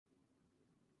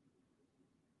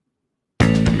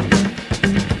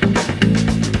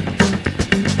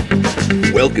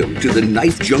Welcome to the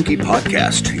Knife Junkie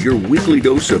podcast, your weekly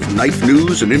dose of knife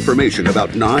news and information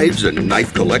about knives and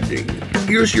knife collecting.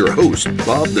 Here's your host,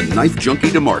 Bob the Knife Junkie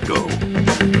DeMarco.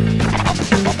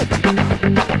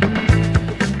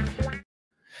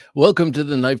 Welcome to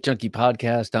the Knife Junkie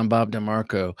podcast. I'm Bob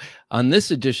DeMarco. On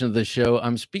this edition of the show,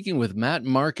 I'm speaking with Matt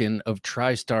Marken of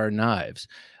TriStar Knives.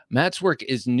 Matt's work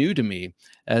is new to me.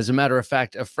 As a matter of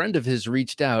fact, a friend of his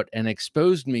reached out and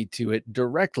exposed me to it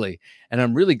directly, and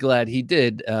I'm really glad he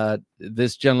did.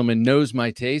 This gentleman knows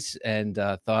my tastes and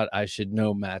thought I should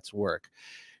know Matt's work.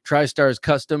 TriStar's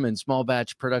custom and small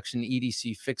batch production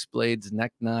EDC fixed blades,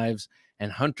 neck knives,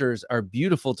 and hunters are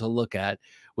beautiful to look at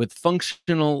with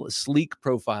functional, sleek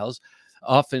profiles,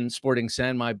 often sporting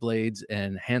sandmine blades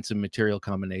and handsome material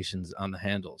combinations on the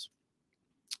handles.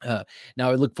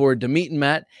 Now I look forward to meeting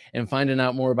Matt and finding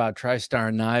out more about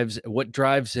TriStar Knives, what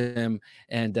drives him,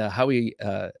 and how he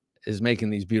is making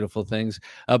these beautiful things.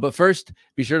 But first,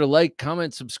 be sure to like,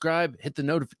 comment, subscribe, hit the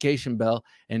notification bell,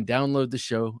 and download the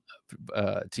show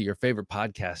to your favorite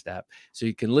podcast app so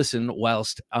you can listen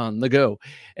whilst on the go.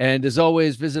 And as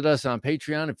always, visit us on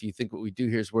Patreon if you think what we do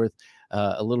here is worth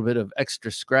a little bit of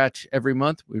extra scratch every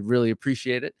month. We'd really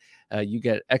appreciate it. You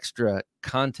get extra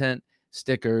content,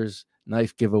 stickers,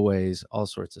 knife giveaways, all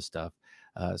sorts of stuff.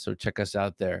 So check us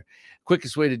out there.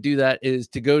 Quickest way to do that is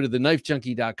to go to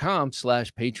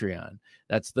TheKnifeJunkie.com/Patreon.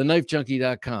 That's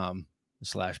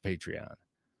TheKnifeJunkie.com/Patreon.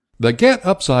 The Get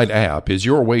Upside app is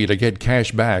your way to get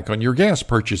cash back on your gas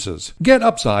purchases. Get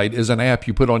Upside is an app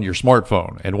you put on your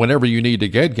smartphone, and whenever you need to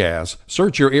get gas,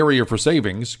 search your area for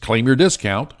savings, claim your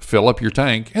discount, fill up your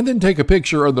tank, and then take a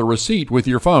picture of the receipt with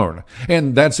your phone.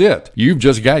 And that's it. You've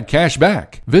just got cash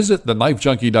back. Visit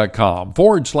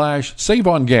TheKnifeJunkie.com/save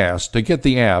on gas to get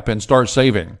the app and start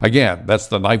saving. Again, that's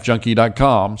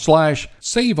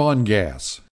TheKnifeJunkie.com/save on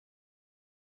gas.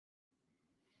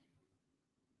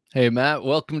 Hey, Matt,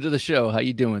 welcome to the show. How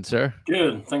you doing, sir?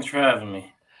 Good. Thanks for having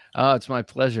me. Oh, it's my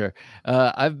pleasure.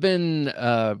 I've been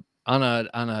on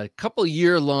a couple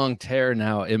year-long tear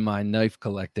now in my knife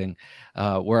collecting,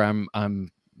 where I'm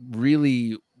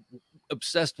really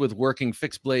obsessed with working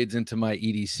fixed blades into my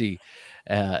EDC.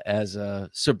 As a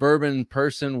suburban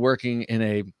person working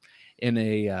in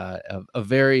a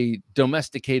very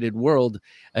domesticated world,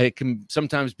 it can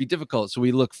sometimes be difficult. So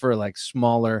we look for like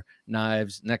smaller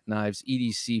knives, neck knives,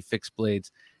 EDC fixed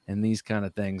blades, and these kind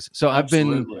of things. So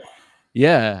Absolutely.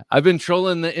 I've been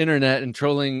trolling the internet and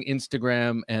trolling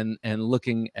Instagram and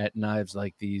looking at knives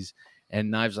like these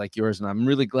and knives like yours. And I'm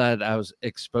really glad I was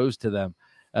exposed to them.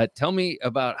 Tell me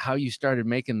about how you started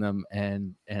making them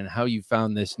and how you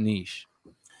found this niche.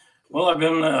 Well, I've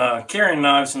been carrying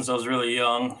knives since I was really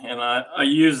young, and I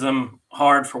use them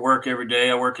hard for work every day.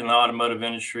 I work in the automotive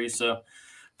industry, so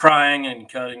prying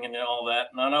and cutting and all that.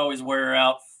 And I always wear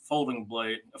out folding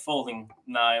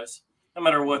knives, no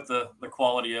matter what the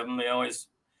quality of them. They always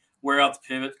wear out the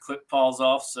pivot, clip falls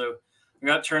off. So I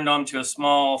got turned on to a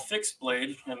small fixed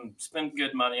blade and spent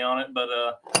good money on it, but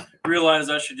realized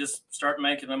I should just start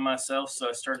making them myself. So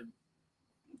I started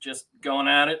just going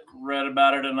at it, read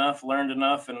about it enough, learned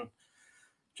enough, and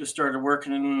just started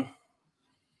working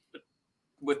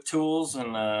with tools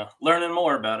and learning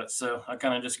more about it. So I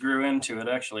kind of just grew into it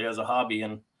actually as a hobby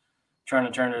and trying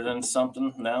to turn it into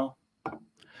something now.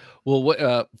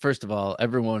 Well, first of all,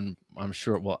 everyone, I'm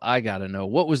sure, I got to know,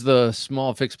 what was the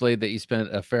small fixed blade that you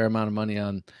spent a fair amount of money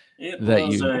on?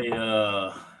 Let's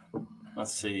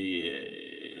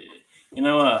see.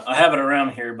 I have it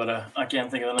around here, but I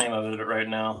can't think of the name of it right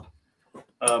now.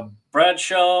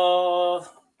 Bradshaw.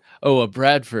 Oh, a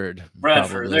Bradford.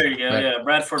 Bradford. Probably. There you go. Yeah,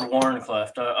 Bradford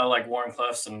Warncliffe. I like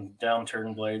Warncliffes and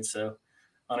downturn blades, so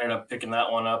I ended up picking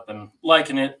that one up and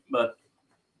liking it, but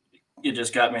it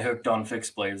just got me hooked on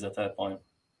fixed blades at that point.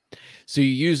 So you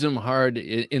use them hard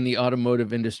in the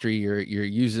automotive industry. You're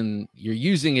using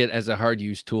it as a hard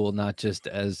use tool, not just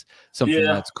as something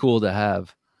that's cool to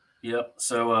have. Yep.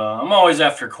 So I'm always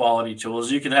after quality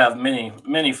tools. You could have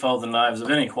many folding knives of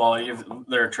any quality if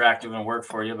they're attractive and work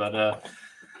for you, but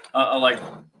I like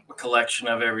a collection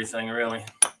of everything, really.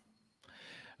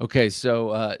 Okay,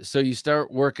 so you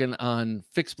start working on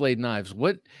fixed blade knives.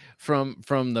 What from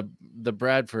the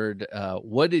Bradford?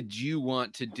 What did you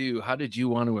want to do? How did you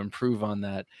want to improve on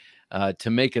that to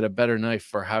make it a better knife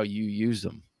for how you use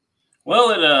them?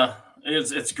 Well,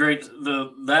 it's great.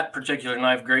 That particular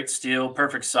knife, great steel,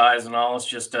 perfect size, and all. It's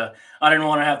just I didn't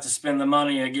want to have to spend the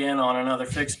money again on another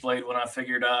fixed blade when I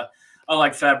figured I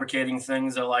like fabricating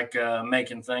things. I like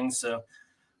making things, so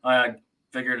I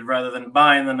figured rather than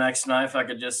buying the next knife, I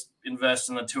could just invest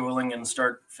in the tooling and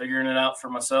start figuring it out for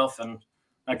myself. And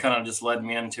that kind of just led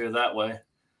me into it that way.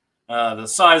 The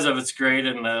size of it's great,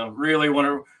 and really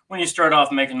when you start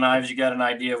off making knives, you got an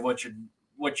idea of what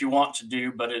you want to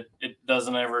do, but it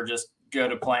doesn't ever just go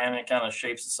to plan. It kind of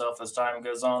shapes itself as time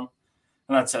goes on,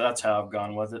 and that's how I've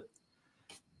gone with it.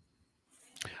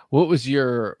 What was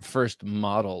your first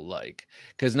model like?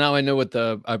 Because now I know what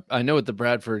I know what the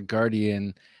Bradford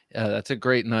Guardian. That's a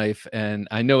great knife, and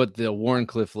I know what the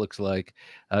Warncliffe looks like.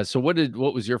 So what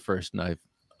was your first knife?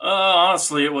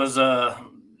 Honestly, it was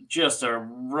just a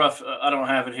rough. I don't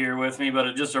have it here with me,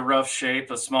 but just a rough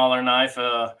shape, a smaller knife,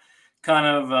 kind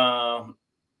of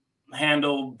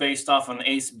handle based off an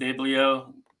Ace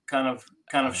Biblio kind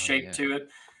of shape Yeah. to it.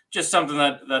 Just something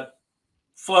that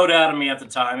flowed out of me at the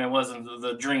time. It wasn't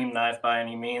the dream knife by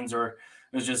any means, or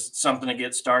it was just something to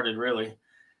get started, really.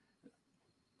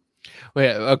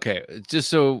 Wait, okay. Just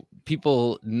so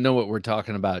people know what we're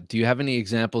talking about, do you have any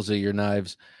examples of your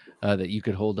knives that you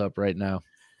could hold up right now?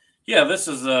 Yeah, this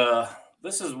is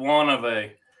one of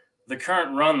the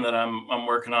current run that I'm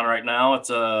working on right now. It's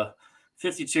a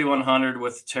 52-100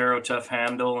 with Taro Tough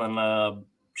handle and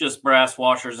just brass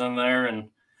washers in there. And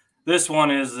this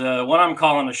one is what I'm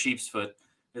calling a sheep's foot.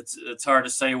 It's hard to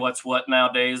say what's what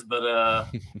nowadays,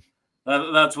 but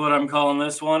that's what I'm calling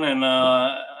this one. And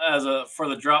for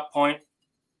the drop point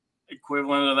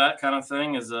equivalent of that kind of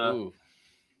thing is Ooh.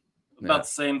 about the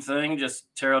same thing,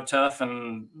 just Taro Tough.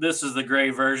 And this is the gray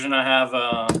version. I have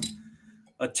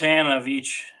a tan of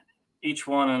each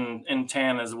one in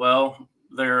tan as well.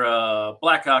 They're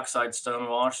black oxide stone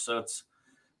wash, so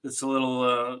it's a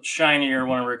little shinier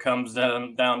whenever it comes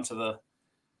down to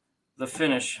the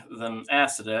finish than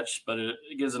acid etch, but it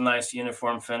gives a nice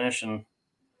uniform finish. And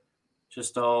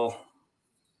just all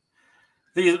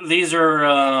these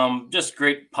are just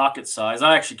great pocket size.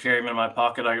 I actually carry them in my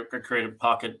pocket. I created a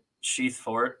pocket sheath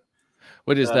for it.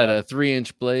 What is that, a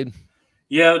 3-inch blade?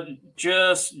 Yeah,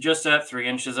 just at 3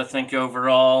 inches, I think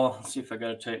overall. Let's see if I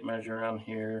got a tape measure around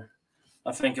here.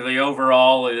 I think the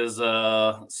overall is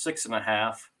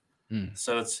 6.5.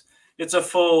 So it's a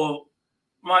full.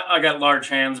 I got large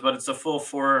hands, but it's a full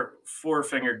four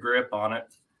finger grip on it.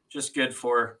 Just good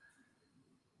for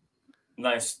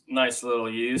nice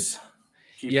little use.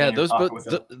 Yeah,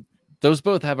 those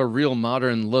both have a real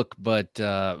modern look, but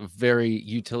very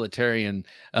utilitarian.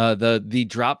 The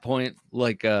drop point,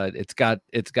 like it's got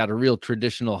a real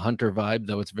traditional hunter vibe,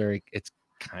 though it's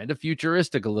kind of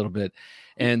futuristic a little bit.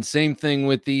 And same thing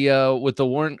with the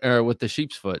with the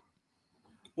sheep's foot.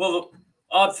 Well, the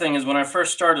odd thing is when I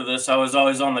first started this, I was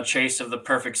always on the chase of the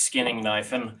perfect skinning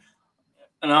knife, and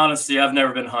honestly, I've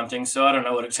never been hunting, so I don't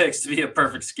know what it takes to be a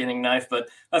perfect skinning knife. But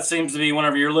that seems to be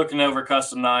whenever you're looking over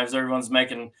custom knives, everyone's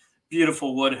making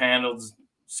beautiful wood handled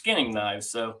skinning knives.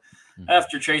 So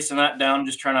after chasing that down,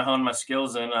 just trying to hone my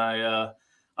skills in,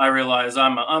 I realized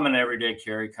I'm an everyday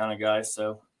carry kind of guy.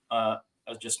 So I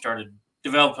just started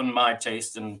developing my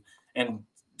taste and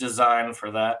design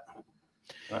for that.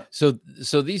 So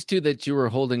these two that you were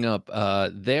holding up,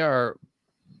 they are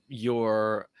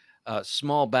your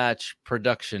small batch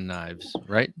production knives,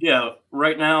 right? Yeah,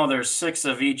 right now there's 6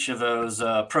 of each of those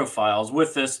profiles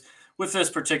with this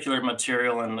particular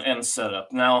material and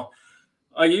setup. Now,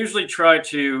 I usually try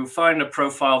to find a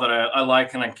profile that I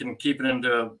like and I can keep it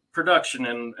into production,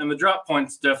 and the drop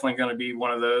point's definitely going to be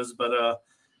one of those. But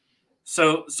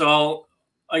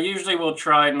I usually will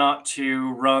try not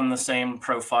to run the same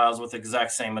profiles with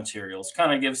exact same materials.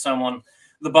 Kind of give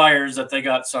the buyers that they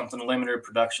got something limited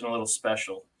production, a little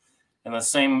special. And the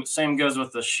same goes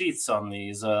with the sheaths on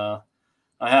these. I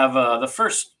have the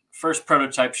first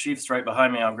prototype sheaths right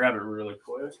behind me. I'll grab it really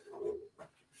quick.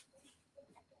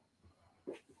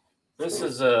 This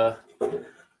is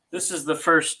the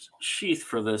first sheath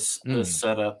for this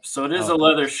setup. So it is a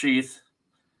leather sheath.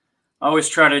 I always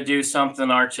try to do something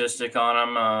artistic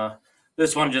on them.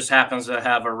 This one just happens to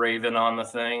have a raven on the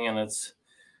thing, and it's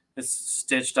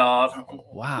stitched off.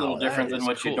 Wow, a little different than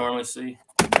what you normally see.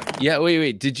 Yeah,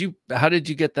 wait. How did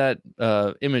you get that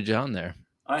image on there?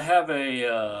 I have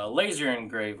a laser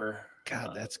engraver.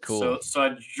 God, that's cool. So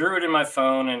I drew it in my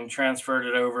phone and transferred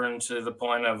it over into the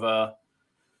point of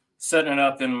setting it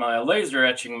up in my laser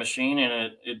etching machine,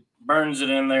 and it burns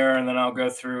it in there, and then I'll go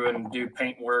through and do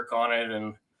paint work on it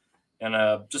and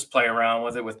just play around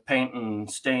with it with paint and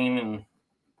stain and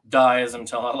dyes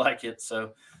until I like it.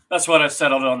 So that's what I've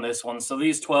settled on this one. So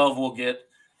these 12 will get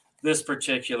this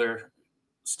particular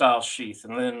style sheath,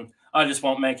 and then I just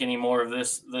won't make any more of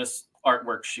this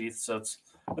artwork sheath. So it's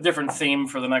a different theme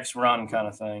for the next run kind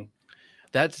of thing.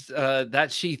 That's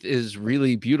that sheath is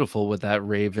really beautiful with that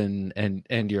raven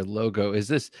and your logo. Is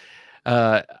this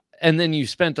and then you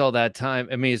spent all that time.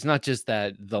 I mean, it's not just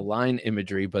that the line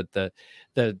imagery, but the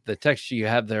texture you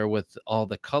have there with all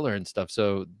the color and stuff.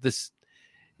 So this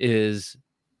is,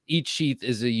 each sheath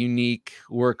is a unique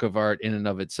work of art in and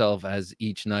of itself, as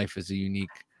each knife is a unique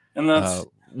And that's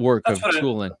work of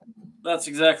tooling. That's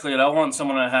exactly it. I want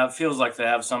someone to feels like they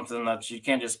have something that you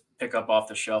can't just pick up off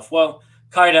the shelf. Well,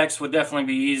 Kydex would definitely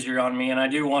be easier on me, and I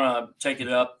do want to take it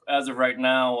up. As of right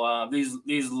now, these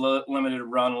limited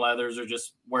run leathers are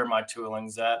just where my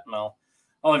tooling's at, and I'll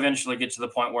eventually get to the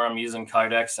point where I'm using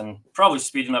Kydex and probably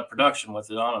speeding up production with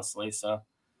it, honestly. So,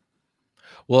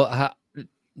 well,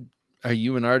 are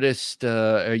you an artist?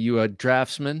 Are you a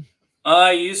draftsman?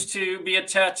 I used to be a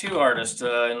tattoo artist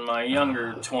in my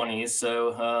younger 20s.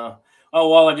 So,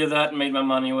 while I did that and made my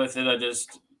money with it,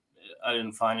 I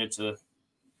didn't find it to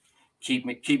keep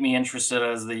me interested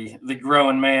as the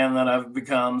growing man that I've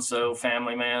become. So,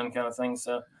 family man kind of thing.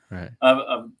 So, right.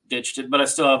 I've ditched it, but I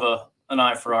still have an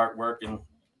eye for artwork, and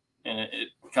it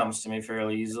comes to me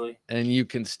fairly easily. And you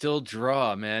can still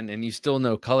draw, man, and you still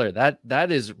know color.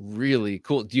 That is really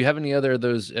cool. Do you have any other of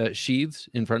those sheaths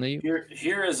in front of you?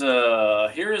 Here is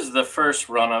the first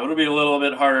run. It'll be a little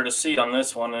bit harder to see on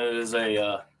this one. It is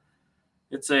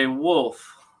it's a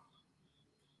wolf.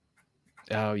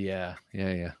 Oh yeah.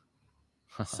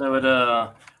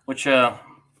 So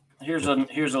here's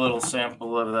a little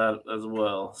sample of that as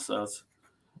well. So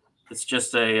it's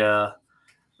just a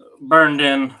burned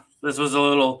in. This was a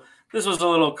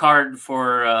little card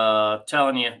for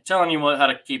telling you how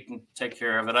to keep and take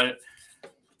care of it.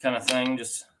 Kind of thing.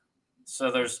 Just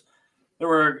so there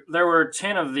were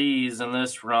 10 of these in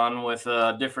this run with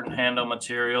different handle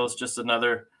materials. Just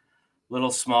another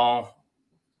little small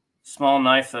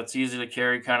knife that's easy to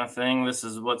carry kind of thing. This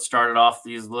is what started off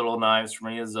these little knives for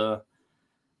me, is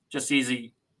just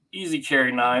easy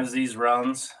carry knives, these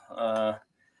runs.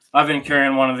 I've been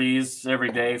carrying one of these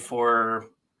every day for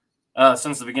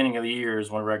since the beginning of the year is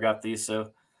whenever I got these.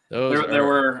 So there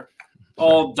were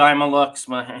all Dymalux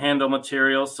handle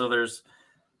materials. So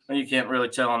you can't really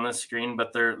tell on this screen,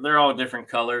 but they're all different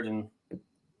colored. And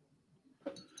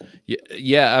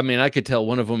yeah, I mean, I could tell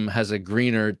one of them has a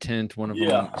greener tint, one of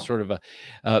them sort of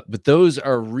but those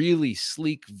are really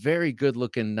sleek, very good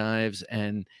looking knives,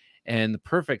 and the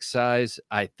perfect size,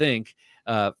 I think,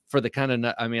 for the kind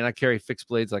of, I mean, I carry fixed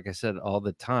blades, like I said, all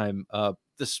the time.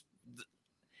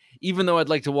 Even though I'd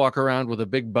like to walk around with a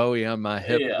big Bowie on my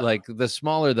hip, like the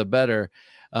smaller the better.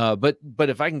 But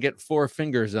if I can get 4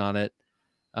 fingers on it,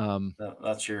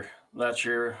 that's your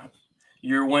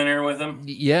winner with them.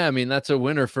 Yeah, I mean, that's a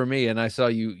winner for me. And I saw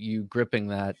you gripping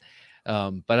that.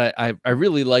 But I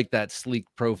really like that sleek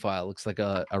profile. Looks like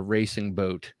a racing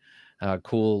boat.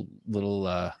 Cool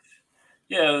little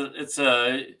it's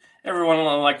everyone,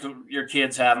 like your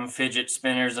kids having fidget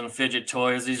spinners and fidget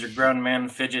toys. These are grown man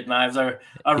fidget knives.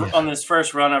 On this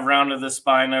first run, I've rounded the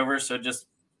spine over, so just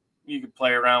you could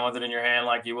play around with it in your hand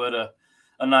like you would a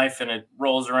knife, and it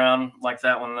rolls around like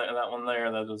that one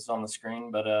there that was on the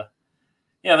screen. But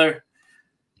they're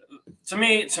to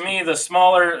me the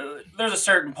smaller. There's a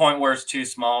certain point where it's too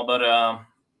small, but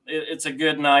it's a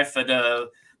good knife that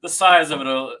the size of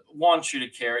it wants you to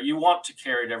carry. You want to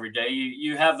carry it every day.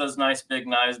 You have those nice big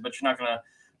knives, but you're not going to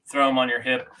throw them on your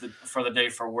hip for the day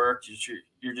for work.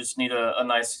 You just need a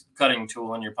nice cutting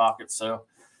tool in your pocket. So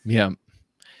yeah,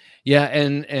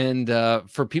 and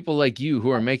for people like you who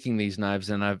are making these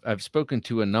knives, and I've spoken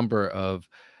to a number of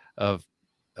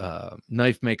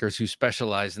knife makers who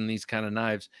specialize in these kind of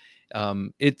knives.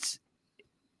 It's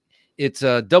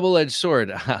a double-edged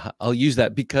sword. I'll use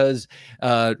that because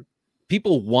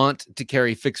people want to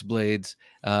carry fixed blades.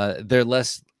 They're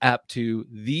less apt to.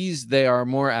 These they are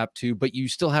more apt to, but you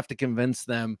still have to convince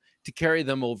them to carry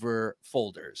them over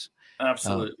folders.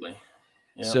 Absolutely.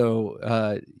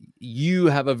 So you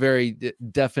have a very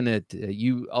definite,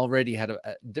 you already had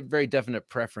a very definite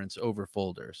preference over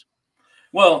folders.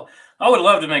 Well, I would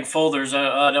love to make folders.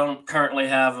 I don't currently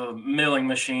have milling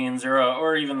machines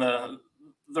or even the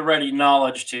ready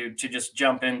knowledge to just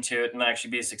jump into it and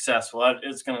actually be successful.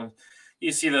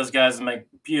 You see those guys that make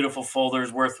beautiful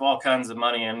folders worth all kinds of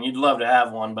money, and you'd love to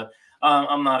have one, but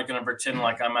I'm not going to pretend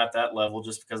like I'm at that level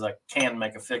just because I can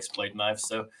make a fixed blade knife.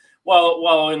 So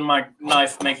while in my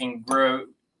knife making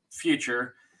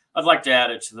future, I'd like to add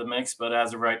it to the mix, but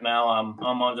as of right now, I'm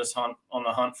on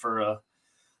the hunt for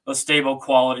a stable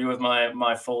quality with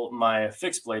my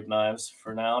fixed blade knives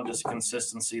for now. Just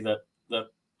consistency that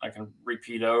I can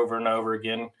repeat over and over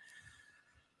again.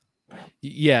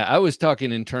 Yeah, I was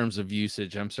talking in terms of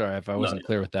usage. I'm sorry if I wasn't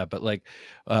clear with that, but like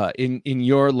in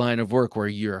your line of work where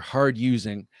you're hard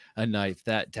using a knife,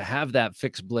 that to have that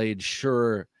fixed blade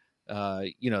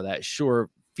you know, that sure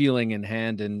feeling in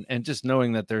hand, and just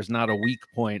knowing that there's not a weak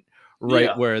point right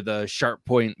Yeah. where the sharp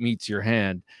point meets your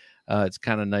hand. It's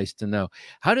kind of nice to know.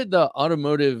 How did the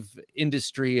automotive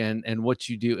industry and what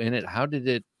you do in it, how did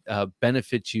it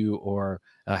benefit you or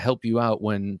help you out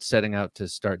when setting out to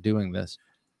start doing this?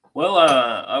 Well,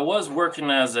 I was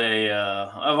working as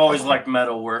I've always liked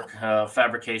metal work,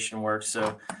 fabrication work.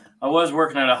 So I was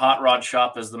working at a hot rod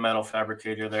shop as the metal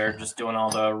fabricator there, just doing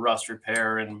all the rust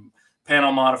repair and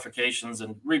panel modifications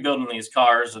and rebuilding these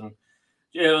cars. And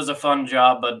yeah, it was a fun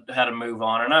job, but had to move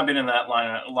on. And I've been in that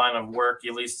line of work,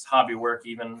 at least hobby work,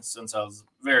 even since I was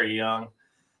very young.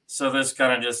 So this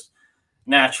kind of just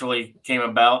naturally came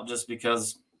about just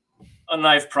because a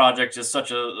knife project is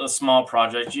such a small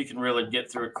project. You can really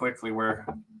get through it quickly, where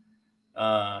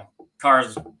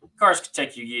cars could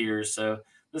take you years. So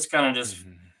this kind of just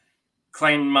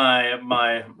claimed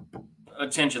my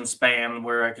attention span,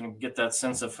 where I can get that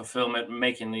sense of fulfillment in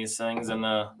making these things. And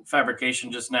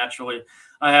fabrication just naturally,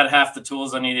 I had half the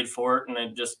tools I needed for it, and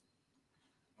it just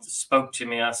spoke to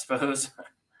me, I suppose.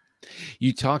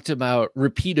 You talked about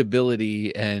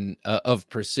repeatability and of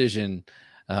precision,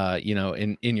 you know,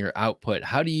 in your output.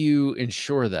 How do you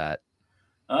ensure that?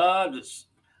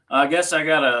 I guess I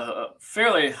got a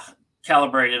fairly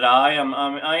calibrated eye.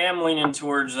 I am leaning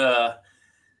towards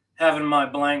having my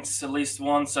blanks at least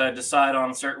once I decide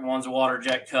on certain ones water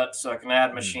jet cut, so I can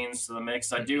add machines to the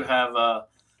mix. I do have a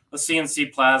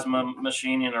CNC plasma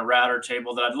machine and a router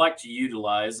table that I'd like to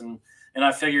utilize, and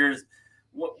I figured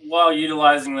while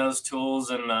utilizing those tools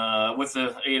and with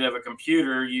the aid of a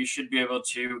computer, you should be able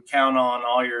to count on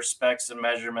all your specs and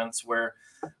measurements, where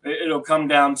it'll come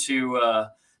down to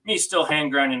me still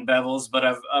hand grinding bevels, but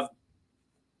I've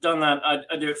done that.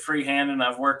 I do it freehand, and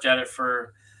I've worked at it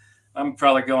for, I'm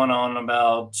probably going on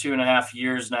about 2.5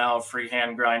 years now of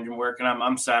freehand grinding work, and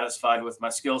I'm satisfied with my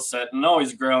skill set, and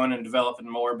always growing and developing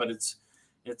more. But it's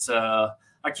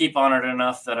I keep on it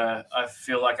enough that I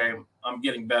feel like I'm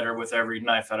getting better with every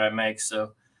knife that I make.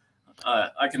 So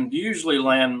I can usually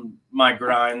land my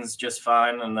grinds just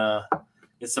fine, and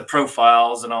it's the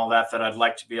profiles and all that I'd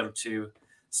like to be able to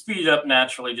speed up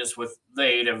naturally, just with the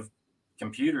aid of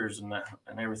computers and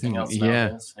everything else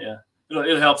nowadays. Yeah.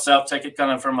 It helps out. Take it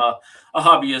kind of from a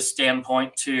hobbyist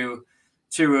standpoint to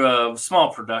a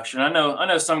small production. I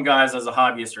know some guys as a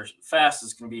hobbyist are fast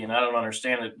as can be, and I don't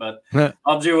understand it, but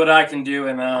I'll do what I can do.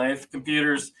 And if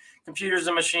computers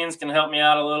and machines can help me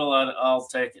out a little, I'll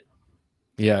take it.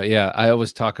 Yeah. I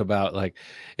always talk about, like,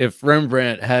 if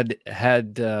Rembrandt had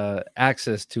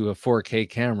access to a 4K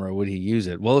camera, would he use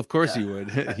it? Well, of course he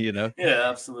would. You know. Yeah,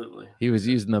 absolutely. He was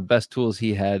using the best tools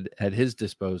he had at his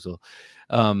disposal.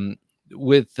 Well,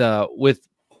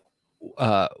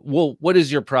 what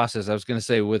is your process? I was going to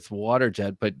say with water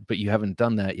jet, but you haven't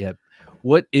done that yet.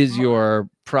 What is your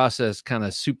process, kind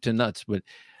of soup to nuts? But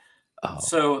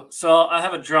so I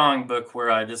have a drawing book where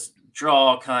I just draw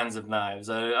all kinds of knives.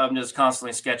 I'm just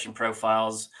constantly sketching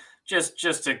profiles, just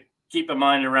to keep my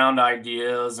mind around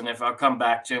ideas, and if I'll come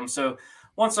back to them. So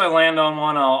once I land on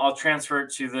one, I'll transfer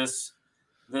it to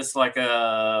this like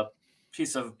a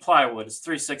piece of plywood. It's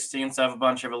 3/16. I have a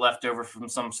bunch of it left over from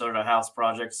some sort of house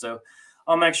project, so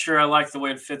I'll make sure I like the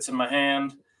way it fits in my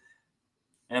hand,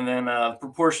 and then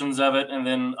proportions of it, and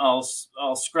then I'll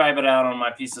scribe it out on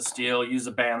my piece of steel, use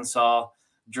a bandsaw,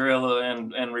 drill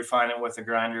and refine it with a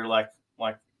grinder, like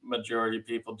majority of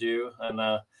people do. And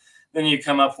then you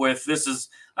come up with,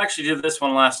 I actually did this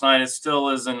one last night. It still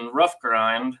is in rough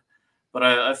grind, but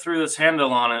I threw this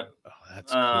handle on it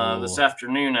this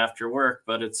afternoon after work,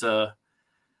 but it's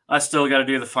I still got to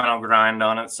do the final grind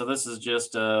on it. So this is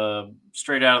just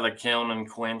straight out of the kiln and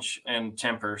quench and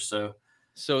temper. So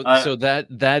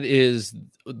that is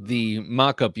the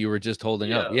mock-up you were just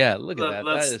holding up. Yeah, look at that.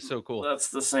 That is so cool. That's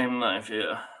the same knife,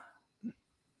 yeah.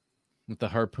 With the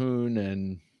harpoon,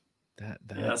 and that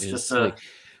it's is just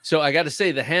so I got to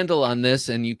say, the handle on this,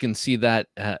 and you can see that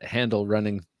handle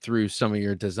running through some of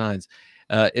your designs,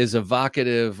 is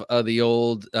evocative of the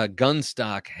old gun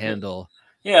stock handle.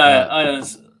 Yeah,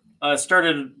 I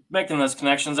started making those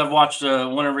connections. I've watched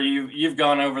whenever you've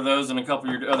gone over those in a couple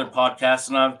of your other podcasts,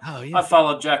 and I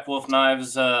followed Jack Wolf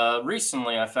Knives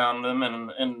recently. I found them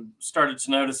and started to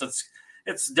notice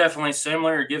it's definitely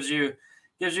similar. It gives you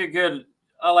a good.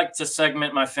 I like to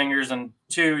segment my fingers in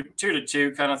two to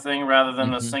two kind of thing, rather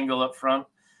than a single up front.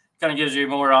 Kind of gives you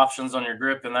more options on your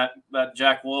grip, and that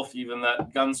Jack Wolf, even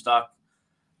that gun stock,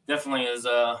 definitely is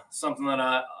something that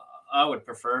I would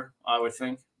prefer, I would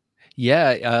think.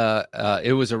 Yeah,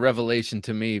 it was a revelation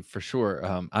to me for sure.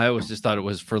 I always just thought it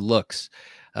was for looks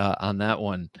on that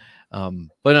one.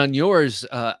 But on yours,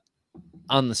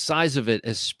 on the size of it,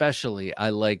 especially, I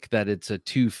like that it's a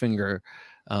 2-finger,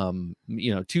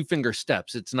 you know, 2-finger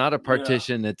steps. It's not a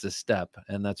partition, it's a step,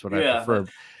 and that's what I prefer.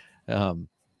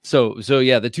 So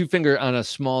yeah, the 2-finger on a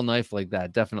small knife like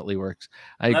that definitely works.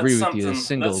 I agree with you.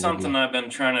 That's something I've been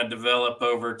trying to develop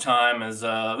over time. Is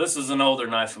this is an older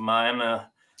knife of mine.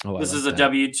 This is a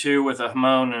W2 with a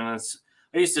Hamon, and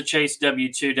I used to chase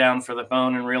W2 down for the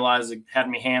Hamon and realized it had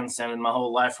me hand sanding my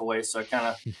whole life away. So I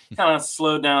kind of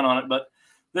slowed down on it. But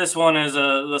this one is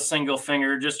the single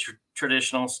finger, just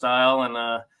traditional style, and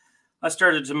I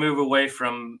started to move away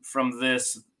from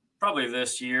this probably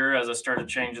this year as I started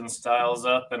changing styles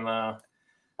up, and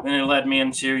then it led me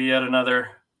into yet another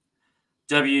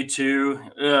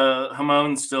W2.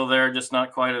 Hamon's still there, just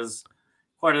not quite as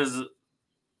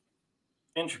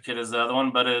intricate as the other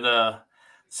one, but it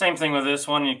same thing with this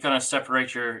one. You kind of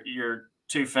separate your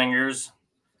 2 fingers.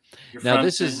 Now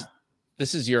this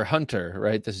is your Hunter,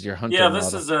 right? This is your Hunter. Yeah,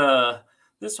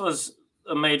 this was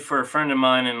made for a friend of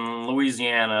mine in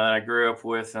Louisiana I grew up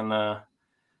with, and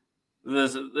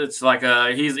it's like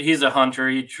he's a hunter.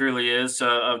 He truly is. So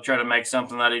I'll try to make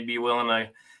something that he'd be willing to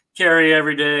carry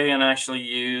every day and actually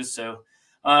use. So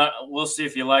we'll see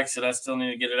if he likes it. I still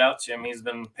need to get it out to him. He's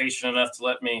been patient enough to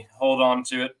let me hold on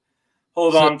to it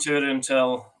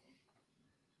until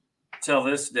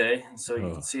this day. So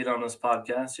you can see it on this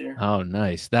podcast here. Oh,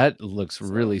 nice. That looks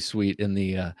really sweet in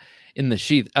the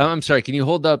sheath. I'm sorry. Can you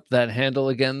hold up that handle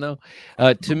again, though?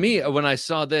 To me, when I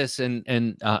saw this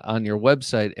and on your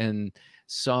website and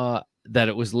saw that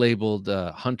it was labeled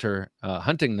Hunter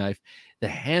hunting knife, the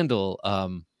handle,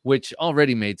 which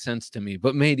already made sense to me,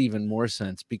 but made even more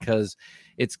sense because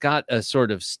it's got a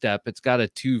sort of step. It's got a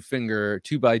 2-finger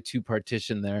 2x2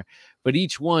 partition there, but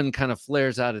each one kind of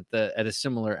flares out at a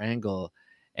similar angle.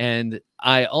 And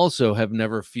I also have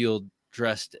never field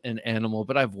dressed an animal,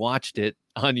 but I've watched it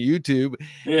on YouTube,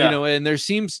 you know, and there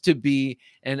seems to be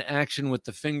an action with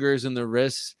the fingers and the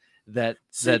wrists that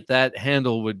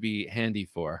handle would be handy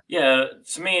for. Yeah,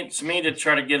 to me to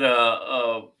try to get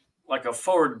a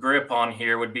forward grip on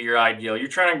here would be your ideal. You're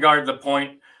trying to guard the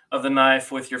point of the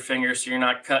knife with your fingers, so you're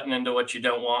not cutting into what you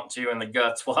don't want to in the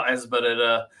guts wise, but it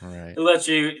lets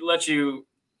you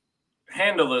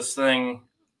handle this thing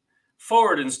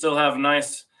forward and still have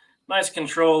nice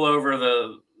control over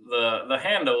the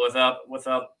handle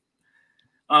without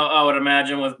I would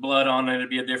imagine with blood on it, it'd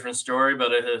be a different story,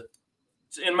 but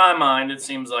in my mind, it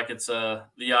seems like it's the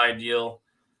ideal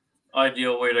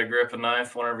way to grip a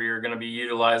knife whenever you're going to be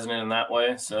utilizing it in that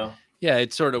way. So yeah,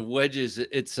 it sort of wedges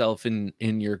itself in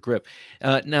your grip.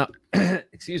 Now,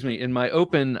 excuse me, in my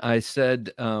open, I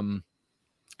said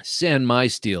sand my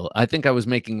steel. I think I was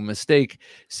making a mistake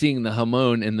seeing the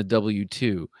Hamon in the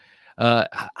W2.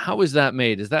 How is that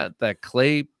made? Is that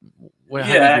clay? How do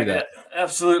you do that?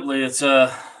 Absolutely. It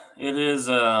is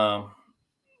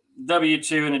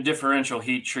W2 in a differential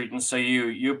heat treatment. So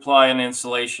you apply an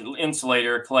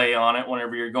insulator clay on it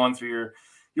whenever you're going through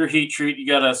your heat treat. You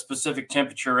got a specific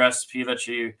temperature recipe that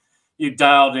you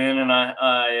dialed in, and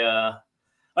I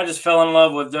just fell in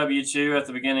love with W2 at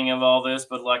the beginning of all this.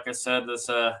 But like I said,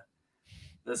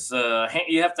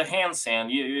 you have to hand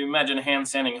sand. You imagine hand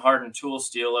sanding hardened tool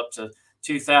steel up to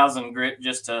 2,000 grit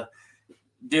just to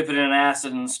dip it in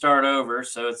acid and start over.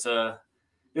 So it's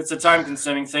a time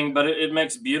consuming thing, but it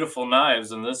makes beautiful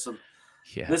knives. And this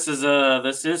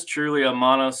is truly a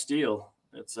mono steel.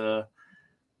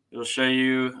 It'll show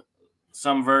you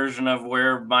some version of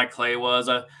where my clay was.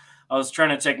 I was trying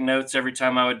to take notes every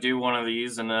time I would do one of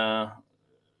these, and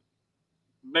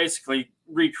basically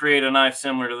recreate a knife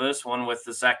similar to this one with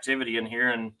this activity in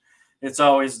here. And it's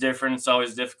always different. It's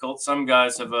always difficult. Some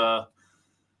guys have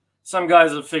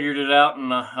figured it out,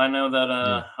 and I know that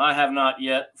I have not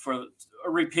yet. For a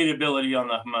repeatability on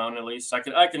the Hamon, at least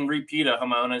I can repeat a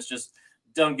Hamon. It's just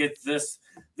don't get this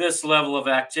level of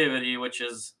activity, which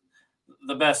is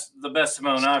the best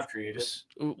Hamon I've created.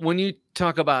 When you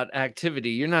talk about activity,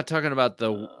 you're not talking about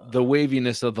the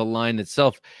waviness of the line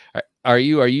itself. Are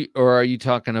you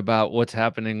talking about what's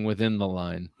happening within the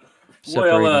line?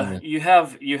 Well, you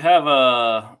have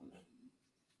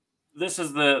this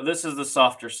is the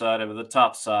softer side of it, the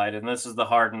top side, and this is the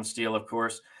hardened steel, of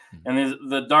course. And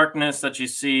the darkness that you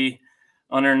see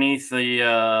underneath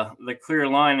the clear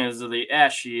line is the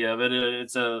ashy of it.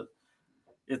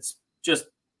 It's just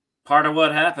part of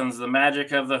what happens, the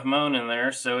magic of the Hamon in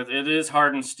there. So it is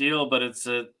hardened steel, but it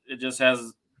just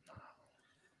has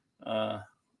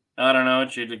I don't know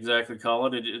what you'd exactly call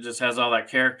it. It just has all that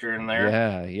character in there.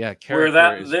 Yeah. Where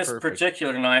this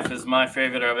particular knife is my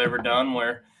favorite I've ever done.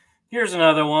 Where here's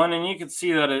another one, and you can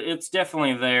see that it's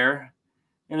definitely there.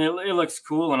 and it looks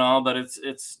cool and all, but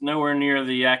it's nowhere near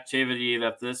the activity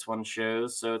that this one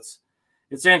shows. So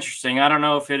it's interesting. I don't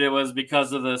know if it was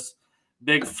because of this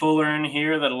big fuller in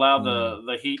here that allowed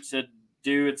the heat to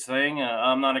do its thing.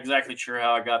 I'm not exactly sure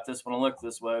how I got this one to look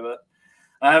this way, but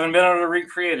I haven't been able to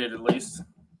recreate it, at least.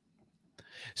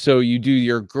 So you do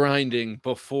your grinding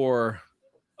before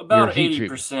about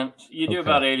 80%. You do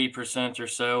about 80% or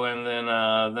so,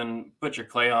 and then put your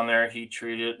clay on there, heat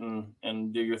treat it,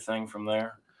 and do your thing from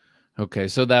there. Okay,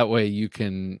 so that way you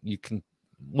can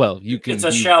It's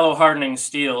a shallow hardening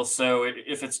steel, so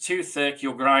if it's too thick,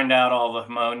 you'll grind out all the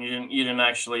hamon. You didn't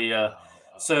actually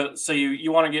so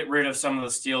you want to get rid of some of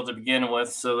the steel to begin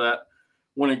with, so that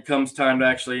when it comes time to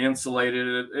actually insulate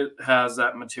it, it has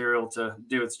that material to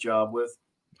do its job with.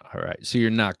 All right, so you're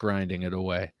not grinding it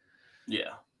away.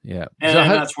 Yeah. Yeah, and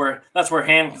that's where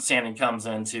hand sanding comes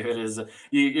into it. Is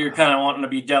you're kind of wanting to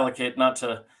be delicate, not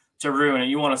to ruin it.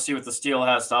 You want to see what the steel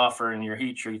has to offer in your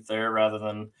heat treat there, rather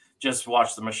than just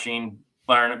watch the machine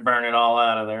burn it all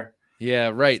out of there. Yeah,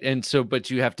 right. And so,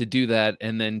 but you have to do that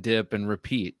and then dip and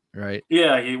repeat, right?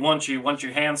 Yeah, once you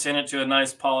hand sand it to a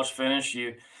nice polished finish,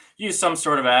 you use some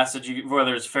sort of acid,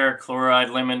 whether it's ferric chloride,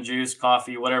 lemon juice,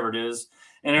 coffee, whatever it is,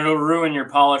 and it'll ruin your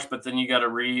polish. But then you got to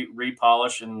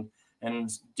repolish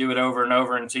and do it over and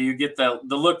over until you get the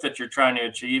look that you're trying to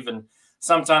achieve. And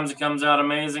sometimes it comes out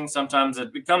amazing. Sometimes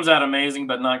it comes out amazing,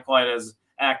 but not quite as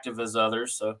active as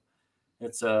others. So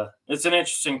it's an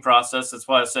interesting process. That's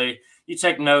why I say you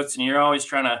take notes, and you're always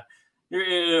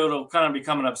it'll kind of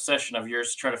become an obsession of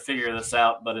yours to try to figure this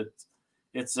out. But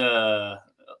it's a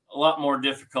lot more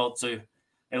difficult to,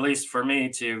 at least for me,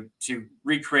 to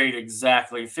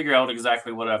figure out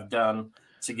exactly what I've done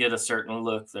to get a certain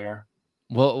look there.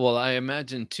 Well, I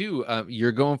imagine too,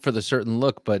 you're going for the certain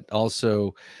look, but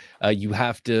also you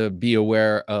have to be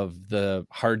aware of the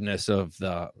hardness of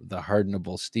the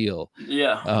hardenable steel.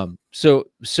 Yeah. So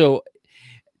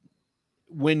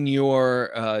when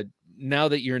you're now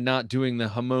that you're not doing the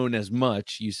hamon as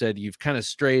much, you said you've kind of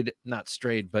not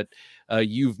strayed, but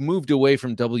you've moved away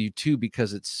from W2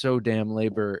 because it's so damn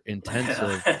labor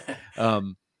intensive.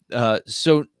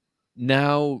 So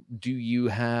now, do you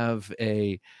have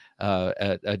a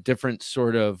different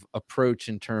sort of approach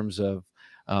in terms of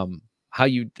how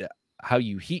you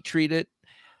heat treat it?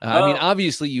 I mean,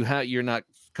 obviously you're not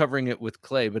covering it with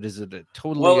clay, but is it a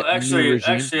totally new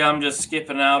regime? Actually, I'm just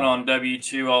skipping out on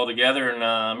W2 altogether, and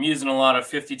I'm using a lot of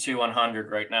 52-100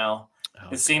 right now.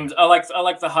 Okay. It seems I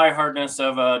like the high hardness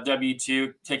of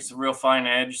W2. Takes a real fine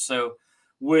edge. So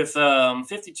with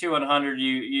 52-100,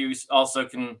 you also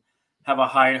can have a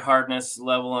high hardness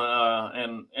level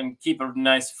and keep a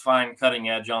nice fine cutting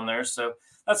edge on there. So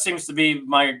that seems to be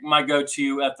my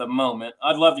go-to at the moment.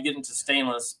 I'd love to get into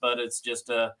stainless, but it's just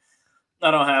I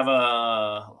don't have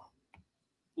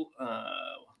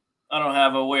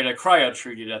a way to cryo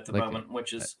treat it at the moment,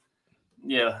 which is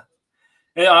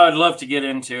I'd love to get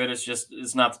into it.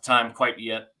 It's not the time quite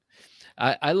yet.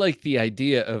 I like the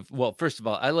idea of, well, first of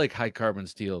all, I like high carbon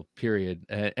steel, period.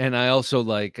 And I also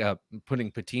like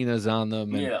putting patinas on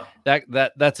them. And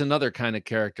that's another kind of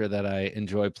character that I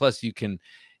enjoy. Plus you can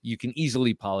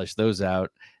easily polish those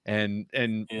out and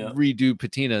redo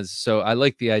patinas. So I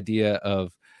like the idea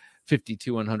of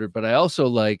 52-100, but I also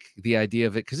like the idea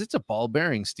of it because it's a ball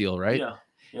bearing steel, right?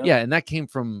 Yeah. And that came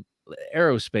from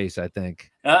aerospace, I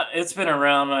think. It's been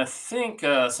around, I think,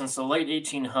 since the late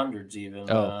 1800s, even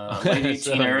late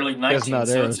 18, early 19.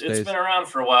 So it's been around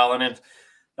for a while, and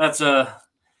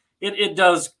it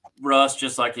does rust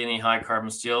just like any high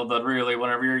carbon steel. But really,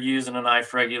 whenever you're using a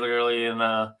knife regularly and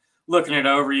looking it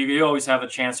over, you always have a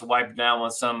chance to wipe it down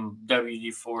with some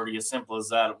WD-40, as simple as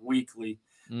that. Weekly,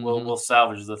 we'll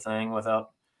salvage the thing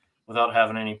without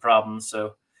having any problems.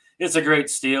 So it's a great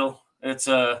steel.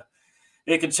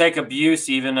 It could take abuse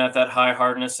even at that high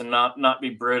hardness and not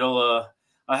be brittle.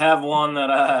 I have one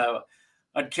that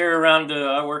I'd carry around.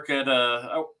 I work at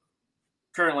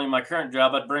currently my current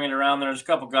job. I'd bring it around. There's a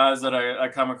couple guys that I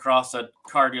come across at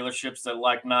car dealerships that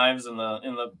like knives and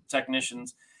the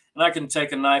technicians, and I can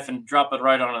take a knife and drop it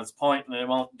right on its point and it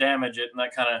won't damage it. And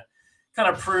that kind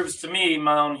of proves to me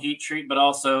my own heat treat, but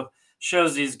also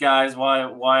shows these guys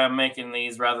why I'm making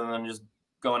these rather than just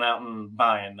going out and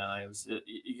buying knives.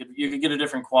 You could get a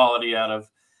different quality out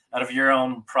of your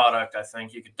own product. I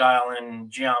think you could dial in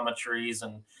geometries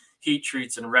and heat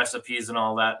treats and recipes and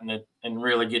all that, and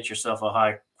really get yourself a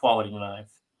high quality knife.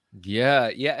 Yeah,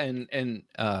 and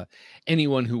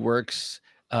anyone who works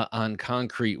on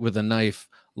concrete with a knife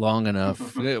long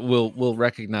enough will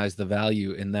recognize the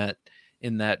value in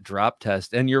that drop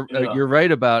test. And you're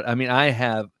right about. I mean,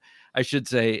 I should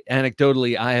say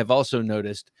anecdotally, I have also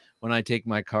noticed when I take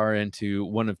my car into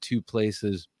one of two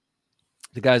places.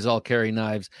 The guys all carry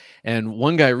knives, and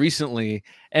one guy recently,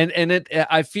 and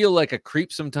I feel like a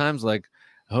creep sometimes, like,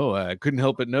 oh, I couldn't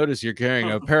help but notice you're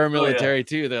carrying a paramilitary. Oh, yeah.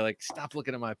 too. They're like, stop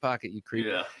looking at my pocket, you creep.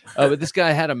 Yeah. But this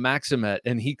guy had a Maximet,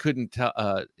 and he couldn't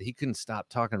stop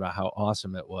talking about how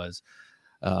awesome it was.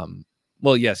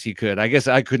 Well, yes, he could. I guess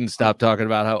I couldn't stop talking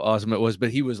about how awesome it was,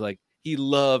 but he was like, he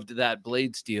loved that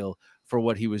blade steel for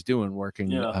what he was doing,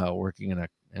 working in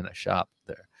a shop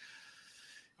there.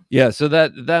 Yeah, so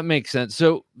that makes sense.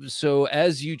 So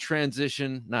as you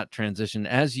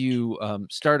as you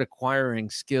start acquiring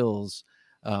skills,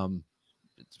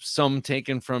 some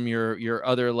taken from your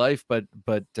other life, but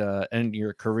and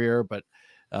your career, but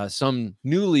some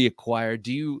newly acquired.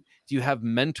 Do you have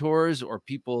mentors or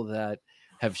people that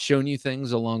have shown you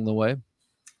things along the way?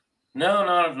 No,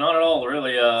 not at all,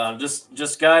 really.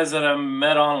 Just guys that I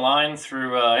met online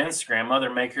through Instagram, other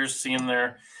makers,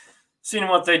 seeing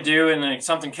what they do, and then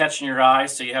something catching your eye,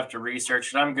 so you have to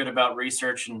research it. I'm good about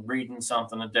research and reading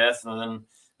something to death, and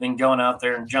then going out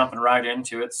there and jumping right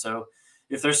into it. So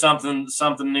if there's something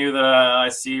new that I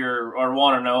see or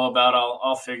want to know about,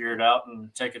 I'll figure it out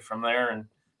and take it from there, and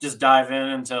just dive in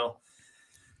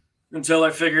until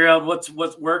I figure out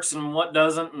what works and what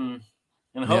doesn't,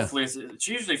 and hopefully it's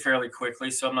usually fairly quickly,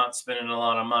 so I'm not spending a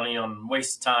lot of money on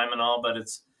wasted time and all, but it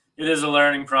is a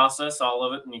learning process, all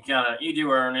of it, and you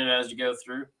do earn it as you go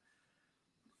through.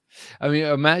 I mean,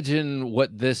 imagine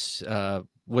what this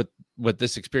what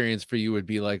this experience for you would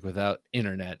be like without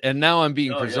internet. And now I'm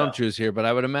being presumptuous here, but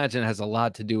I would imagine it has a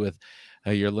lot to do with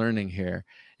your learning here.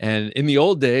 And in the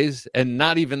old days, and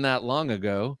not even that long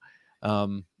ago,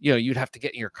 you'd have to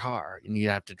get in your car and you'd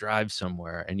have to drive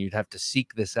somewhere and you'd have to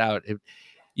seek this out.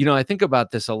 I think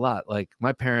about this a lot. Like,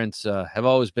 my parents have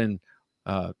always been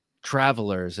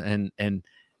travelers, and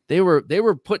they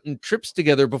were putting trips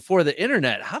together before the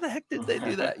internet. How the heck did they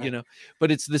do that?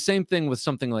 But it's the same thing with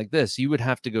something like this. You would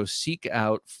have to go seek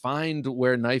out, find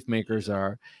where knife makers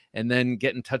are, and then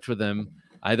get in touch with them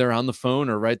either on the phone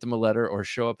or write them a letter or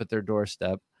show up at their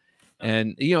doorstep.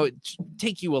 And it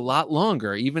take you a lot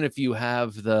longer, even if you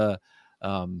have the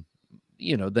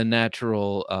the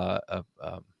natural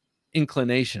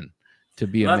inclination to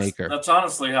be a maker. That's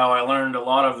honestly how I learned a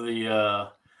lot of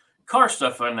the car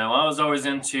stuff I know. I was always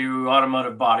into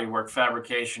automotive bodywork,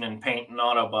 fabrication, and paint and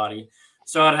auto body.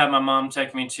 So I'd have my mom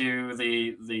take me to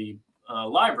the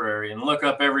library and look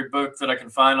up every book that I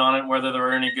could find on it, whether they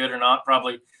were any good or not.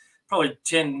 Probably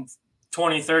 10,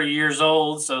 20, 30 years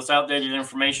old, so it's outdated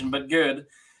information, but good.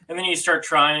 And then you start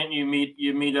trying it, and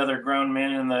you meet other grown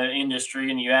men in the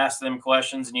industry, and you ask them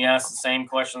questions, and you ask the same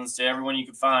questions to everyone you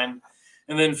could find,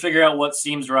 and then figure out what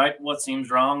seems right, what seems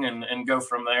wrong, and go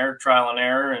from there, trial and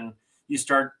error. And you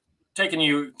start taking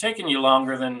you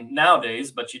longer than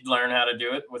nowadays, but you'd learn how to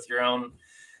do it with your own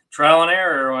trial and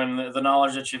error and the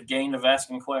knowledge that you've gained of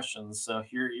asking questions. So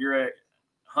you're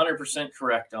 100%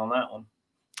 correct on that one.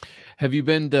 Have you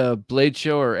been to Blade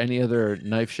Show or any other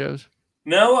knife shows?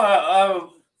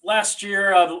 No, last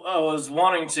year I was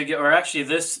wanting to get, or actually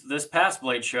this past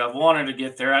Blade Show, I've wanted to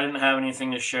get there. I didn't have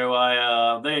anything to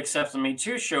show. They accepted me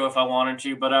to show if I wanted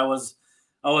to, but I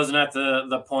wasn't at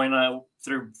the point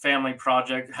through family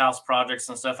house projects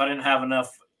and stuff. I didn't have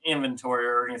enough inventory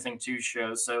or anything to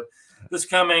show. So this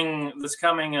coming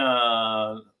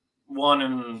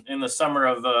one in the summer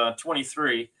of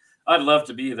 23, I'd love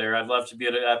to be there. I'd love to be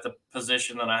at the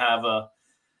position that I have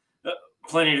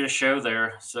plenty to show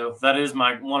there. So that is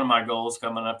one of my goals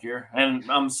coming up here, and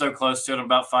I'm so close to it. I'm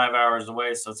about 5 hours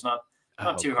away, so it's not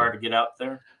too hard to get out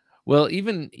there. Well,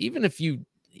 even if you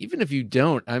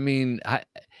don't, I mean,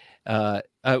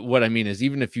 what I mean is,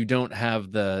 even if you don't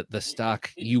have the stock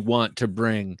you want to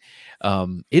bring,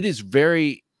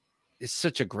 it's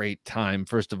such a great time,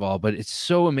 first of all, but it's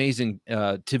so amazing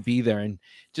to be there and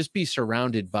just be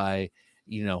surrounded by,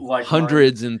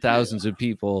 hundreds and thousands of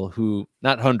people who,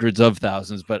 not hundreds of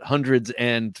thousands, but hundreds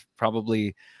and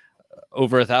probably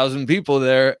over 1,000 people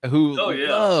there who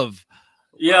love.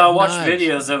 Yeah, I watch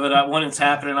videos of it when it's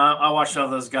happening. I watch all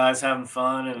those guys having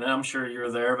fun, and I'm sure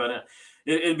you're there. But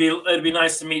it'd be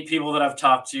nice to meet people that I've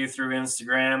talked to through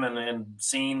Instagram and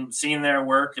seen their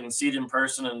work and see it in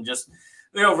person, and just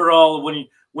the overall.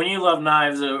 When you love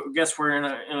knives, I guess we're in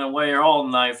a way are all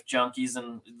knife junkies,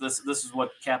 and this is what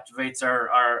captivates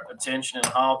our attention and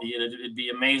hobby. It'd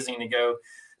be amazing to go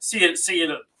see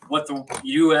it what the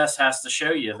U.S. has to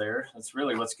show you there. That's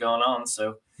really what's going on.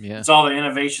 So it's all the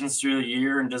innovations through the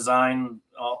year and design,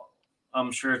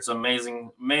 I'm sure it's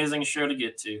amazing show to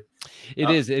get to. It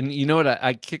is. And you know what?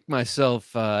 I kicked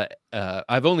myself.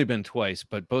 I've only been twice,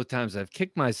 but both times I've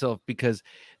kicked myself because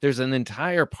there's an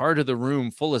entire part of the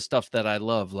room full of stuff that I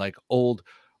love, like old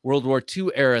World War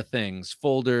II era things,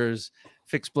 folders,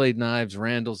 fixed blade knives,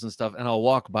 Randalls and stuff. And I'll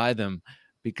walk by them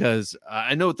because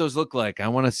I know what those look like. I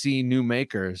want to see new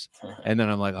makers. And then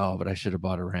I'm like, oh, but I should have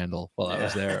bought a Randall while I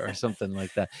was there or something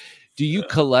like that. Do you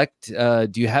collect,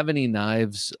 do you have any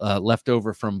knives left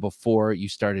over from before you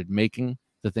started making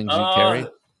the things you carry?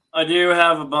 I do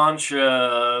have a bunch.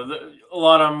 A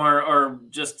lot of them are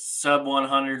just sub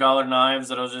 $100 knives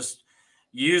that I'll just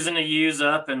using to use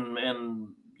up and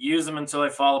use them until they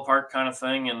fall apart kind of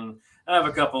thing. And I have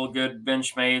a couple of good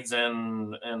Benchmades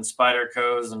and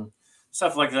Spydercos and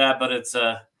stuff like that. But it's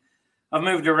I've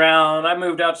moved around. I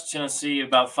moved out to Tennessee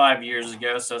about 5 years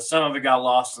ago, so some of it got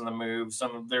lost in the move.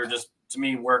 Some of they're just, to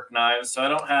me, work knives. So I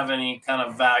don't have any kind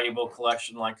of valuable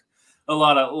collection like a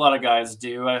lot of guys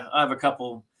do. I have a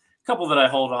couple that I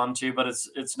hold on to, but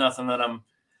it's nothing that I'm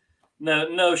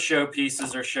no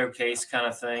showpieces or showcase kind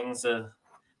of things.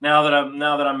 Now that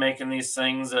I'm making these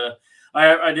things,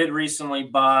 I did recently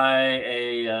buy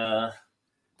a.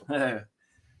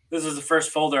 This is the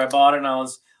first folder I bought, and I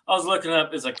was looking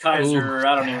up as a Kaiser. Ooh,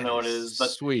 I don't even know what it is, but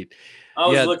sweet. I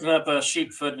was looking up a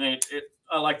sheepfoot, and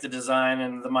I like the design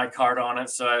and the mic on it,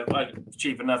 so I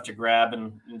cheap enough to grab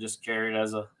and just carry it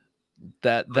as a.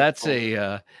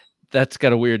 That's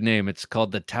got a weird name. It's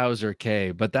called the Towser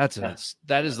K, but that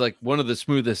is like one of the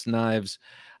smoothest knives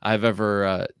I've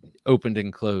ever opened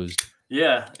and closed.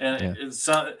 Yeah, and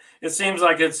it seems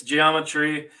like it's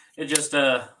geometry. It's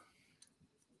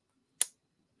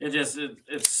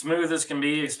smooth as can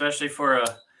be, especially for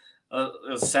a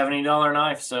 $70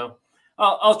 knife. So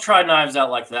I'll try knives out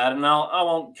like that, and I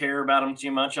won't care about them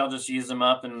too much. I'll just use them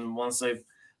up, and once they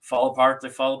fall apart, they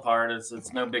fall apart.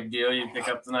 It's no big deal. You pick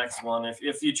up the next one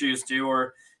if you choose to,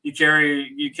 or you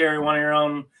carry one of your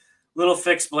own little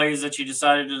fixed blades that you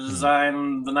decided to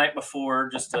design the night before,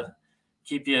 just to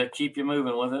keep you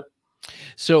moving with it.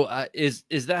 So is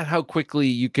that how quickly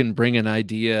you can bring an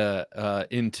idea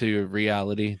into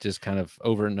reality, just kind of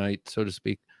overnight, so to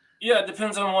speak? Yeah, it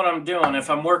depends on what I'm doing.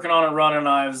 If I'm working on a run of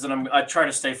knives, then I try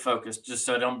to stay focused just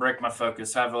so I don't break my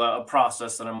focus. I have a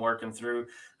process that I'm working through.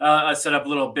 I set up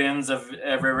little bins of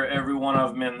every one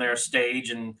of them in their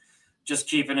stage and just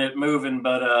keeping it moving.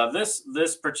 But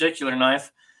this particular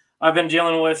knife, I've been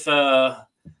dealing with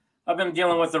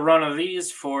the run of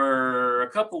these for a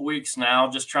couple weeks now,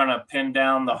 just trying to pin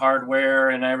down the hardware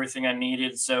and everything I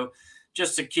needed. So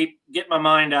just to get my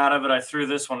mind out of it, I threw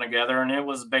this one together, and it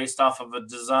was based off of a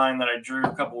design that I drew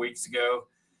a couple weeks ago.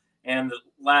 And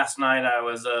last night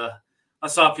I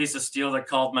saw a piece of steel that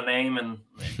called my name, and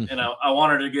I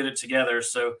wanted to get it together.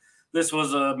 So this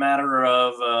was a matter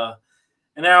of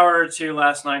an hour or two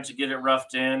last night to get it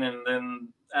roughed in, and then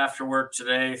after work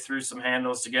today, threw some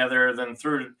handles together, then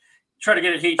try to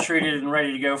get it heat treated and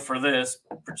ready to go for this.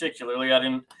 Particularly, I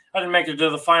didn't make it to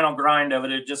the final grind of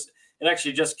it. It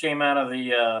actually just came out of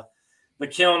the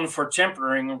kiln for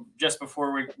tempering just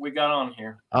before we got on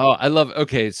here. Oh, I love.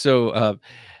 Okay, so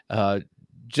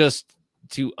just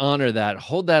to honor that,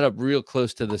 hold that up real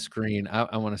close to the screen.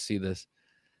 I want to see this.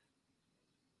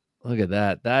 Look at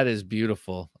that. That is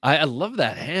beautiful. I love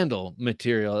that handle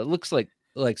material. It looks like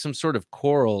some sort of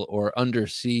coral or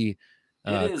undersea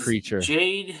creature.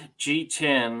 Jade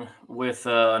G10 with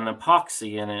an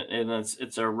epoxy in it, and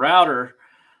it's a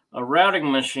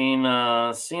routing machine,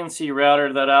 CNC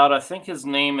router that out. I think his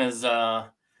name is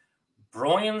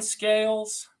Broyen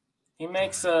Scales. He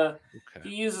makes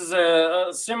he uses a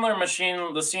similar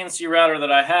machine, the CNC router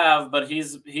that I have, but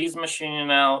he's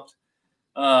machining out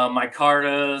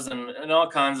micartas and all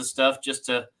kinds of stuff just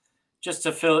to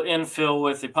infill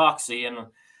with epoxy. And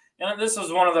this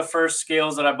was one of the first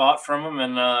scales that I bought from him,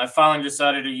 and I finally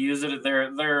decided to use it.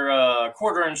 They're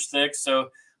 1/4 inch thick, so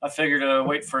I figured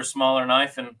wait for a smaller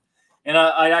knife, and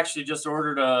I actually just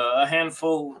ordered a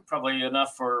handful, probably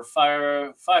enough for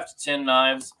 5 to 10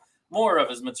 knives, more of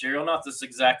his material, not this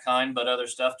exact kind, but other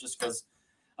stuff, just because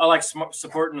I like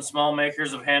supporting the small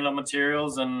makers of handle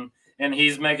materials, and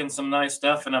he's making some nice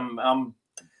stuff, and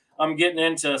I'm getting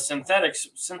into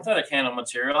synthetic handle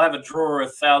material. I have a drawer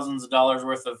of thousands of dollars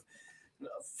worth of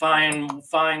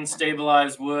fine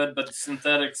stabilized wood, but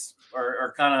synthetics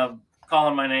are kind of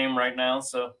calling my name right now.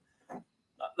 So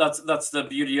that's the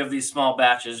beauty of these small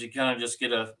batches. You kind of just get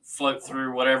to float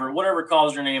through whatever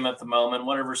calls your name at the moment,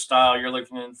 whatever style you're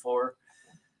looking in for.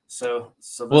 So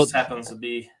this happens to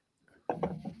be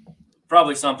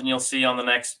probably something you'll see on the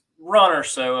next run or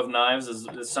so of knives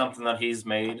is something that he's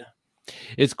made.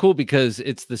 It's cool because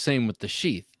it's the same with the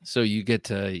sheath. So you get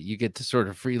to sort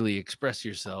of freely express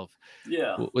yourself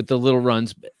Yeah. with the little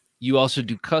runs. You also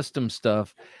do custom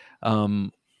stuff. What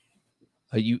I'm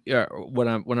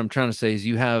trying to say is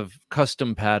you have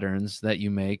custom patterns that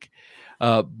you make.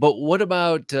 But what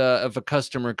about if a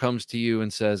customer comes to you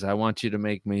and says, "I want you to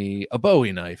make me a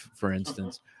Bowie knife," for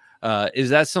instance? Is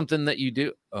that something that you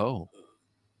do? Oh,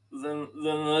 Then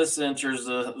this enters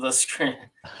the screen.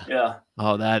 Yeah.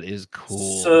 oh, that is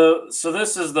cool. So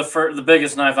this is the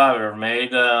biggest knife I've ever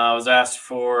made. I was asked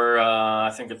for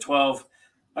I think a 12.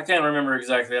 I can't remember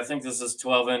exactly. I think this is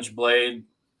 12-inch blade.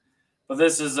 But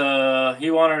this is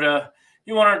he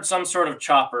wanted some sort of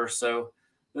chopper. So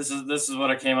this is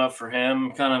what I came up for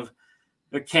him. Kind of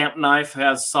a camp knife,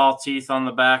 has saw teeth on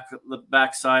the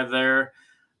back side there.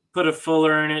 Put a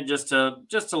fuller in it just to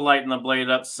lighten the blade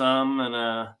up some,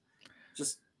 and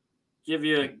just give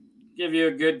you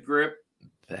a good grip,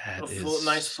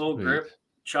 nice full grip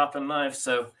chopping knife.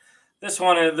 So this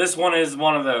one is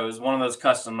one of those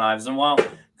custom knives. And while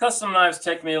custom knives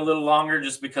take me a little longer,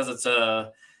 just because it's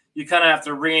you kind of have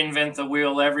to reinvent the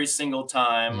wheel every single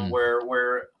time. Where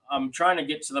I'm trying to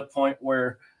get to the point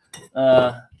where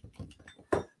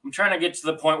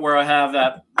I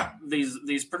have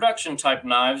these production type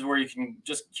knives where you can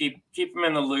just keep them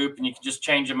in the loop, and you can just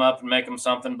change them up and make them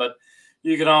something. But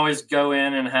you can always go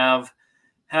in and have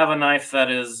a knife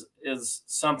that is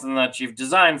something that you've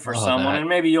designed for someone, and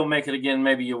maybe you'll make it again,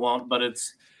 maybe you won't. But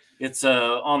it's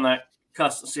on that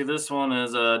custom. See, this one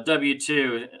is a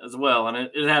W2 as well, and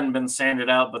it hadn't been sanded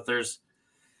out, but there's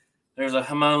a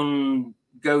Hamon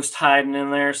ghost hiding in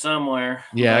there somewhere.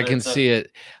 Yeah, I can see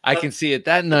it. I can see it.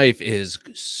 That knife is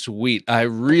sweet. I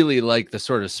really like the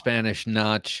sort of Spanish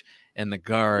notch and the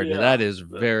guard. Yeah. That is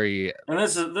very. And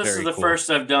this is the cool. First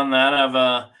I've done that.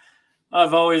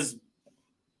 I've always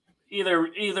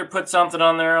either put something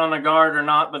on there on the guard or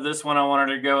not, but this one I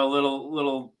wanted to go a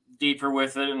little deeper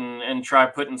with it and try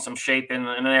putting some shape in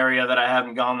an area that I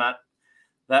haven't gone that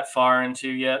far into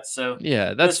yet. So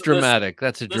yeah, that's dramatic.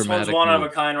 That's a dramatic. This one's one of a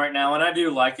kind right now, and I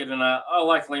do like it, and I'll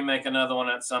likely make another one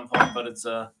at some point. But it's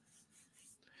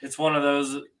one of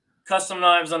those custom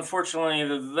knives.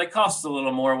 Unfortunately, they cost a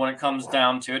little more when it comes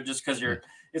down to it, just because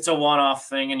it's a one-off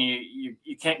thing, and you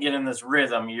can't get in this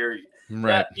rhythm.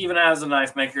 Right. Even as a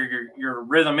knife maker, your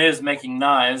rhythm is making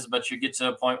knives, but you get to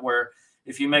a point where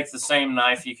if you make the same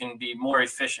knife, you can be more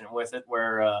efficient with it,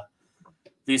 where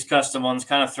these custom ones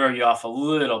kind of throw you off a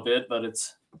little bit, but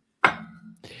it's.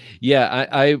 Yeah,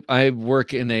 I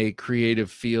work in a creative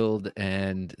field,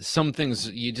 and some things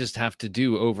you just have to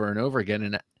do over and over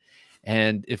again.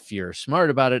 And if you're smart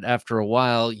about it, after a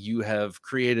while, you have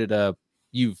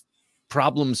you've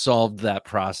problem solved that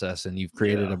process, and you've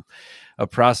created a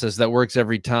process that works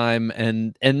every time.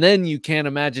 And then you can't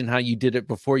imagine how you did it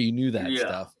before you knew that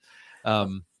stuff.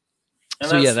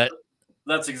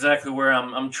 That's exactly where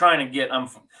I'm trying to get. I'm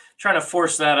trying to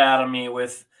force that out of me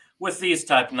with these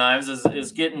type knives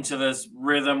is getting to this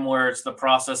rhythm where it's the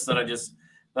process that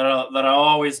I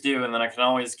always do, and that I can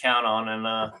always count on.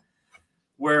 And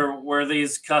where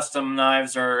these custom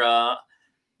knives are,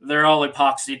 they're all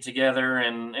epoxied together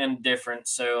and different.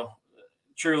 So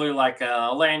truly like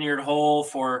a lanyard hole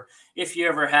for if you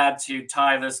ever had to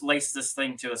lace this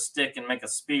thing to a stick and make a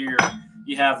spear,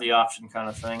 you have the option kind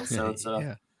of thing. So it's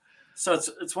so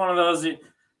it's one of those.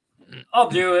 I'll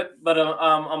do it, but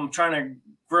I'm trying to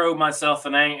grow myself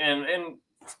and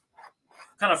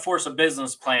kind of force a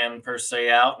business plan per se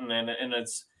out, and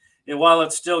while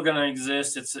it's still going to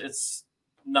exist, it's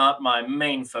not my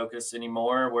main focus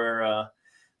anymore. Where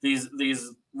these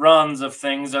runs of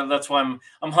things, that's why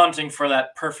I'm hunting for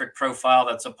that perfect profile.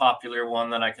 That's a popular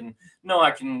one that I can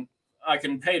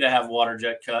pay to have water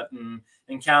jet cut and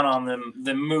count on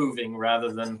them moving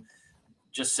rather than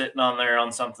just sitting on there on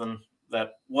something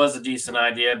that was a decent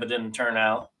idea but didn't turn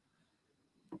out.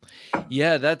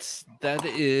 Yeah, I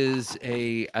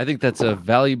think that's a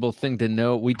valuable thing to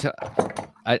know.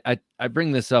 I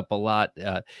bring this up a lot.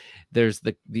 There's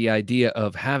the idea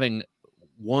of having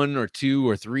one or two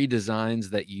or three designs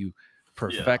that you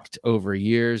perfect over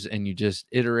years, and you just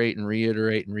iterate and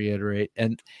reiterate and reiterate.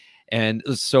 And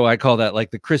so I call that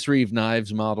like the Chris Reeve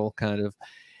knives model kind of.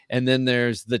 And then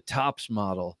there's the Tops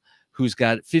model, who's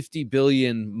got 50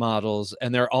 billion models,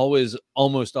 and they're always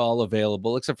almost all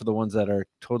available, except for the ones that are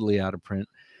totally out of print.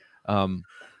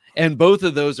 And both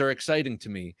of those are exciting to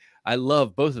me. I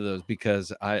love both of those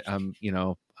because I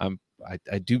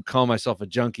do call myself a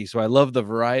junkie, so I love the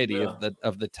variety of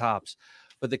the Tops.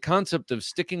 But the concept of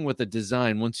sticking with a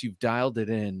design once you've dialed it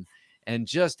in and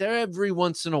just every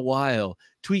once in a while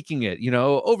tweaking it. You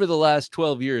know, over the last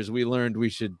 12 years, we learned we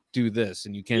should do this,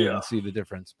 and you can't even see the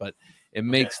difference, but it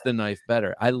makes the knife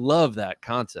better. I love that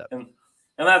concept. And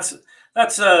that's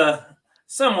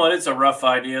somewhat, it's a rough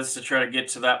idea is to try to get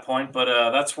to that point, but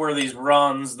that's where these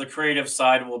runs, the creative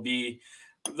side will be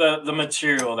the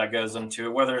material that goes into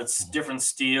it, whether it's different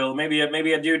steel. Maybe I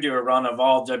do a run of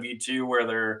all W2 where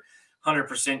they're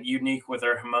 100% unique with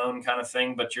their Hamon kind of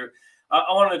thing. But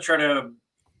I want to try to,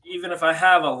 even if I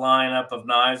have a lineup of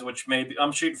knives, which maybe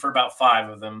I'm shooting for about 5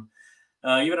 of them,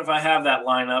 even if I have that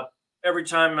lineup, every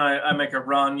time I make a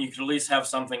run, you could at least have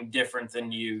something different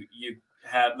than you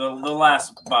had the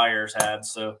last buyers had.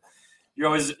 So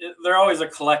they're always a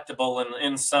collectible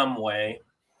in some way.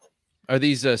 Are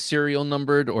these serial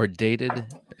numbered or dated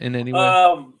in any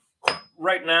way?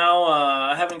 Right now,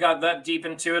 I haven't got that deep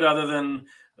into it, other than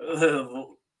the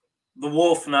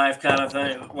wolf knife kind of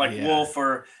thing, like wolf,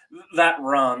 or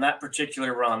that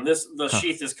particular run. The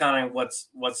sheath is kind of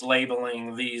what's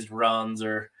labeling these runs,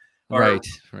 or right.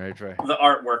 The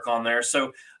artwork on there.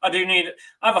 So I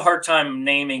have a hard time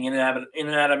naming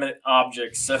inanimate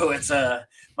objects. So it's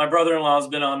my brother-in-law's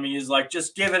been on me. He's like,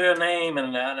 just give it a name,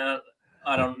 and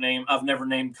I've never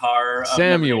named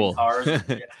Samuel. Cars.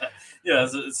 Yeah,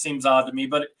 it seems odd to me,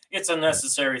 but it's a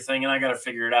necessary thing, and I got to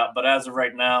figure it out. But as of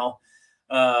right now,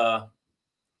 the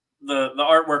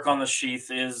artwork on the sheath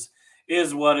is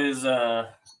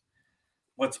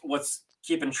what's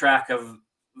keeping track of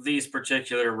these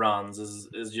particular runs.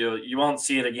 Is you won't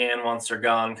see it again once they're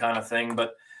gone, kind of thing.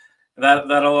 But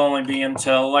that'll only be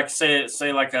until, like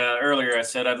earlier I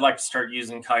said, I'd like to start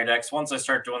using Kydex. Once I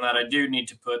start doing that, I do need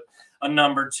to put a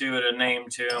number to it, a name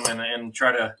to them, and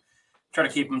try to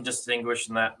keep them distinguished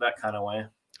in that kind of way.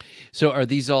 So are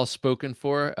these all spoken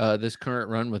for, this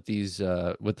current run with these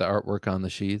with the artwork on the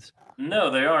sheaths? No,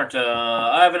 they aren't.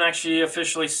 I haven't actually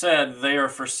officially said they are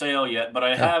for sale yet, but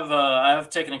I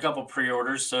have taken a couple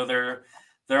pre-orders. So there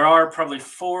are probably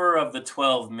 4 of the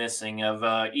 12 missing of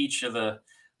each of the.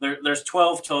 There's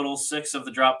 12 total, 6 of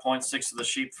the drop point, 6 of the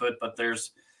sheepfoot, but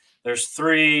there's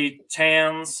 3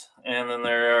 tans, and then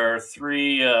there are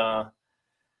 3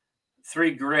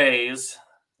 grays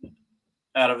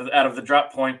out of the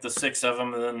drop point, the 6 of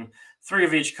them, and then 3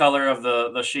 of each color of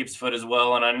the sheep's foot as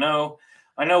well. And I know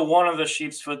one of the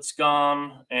sheep's foot's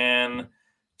gone, and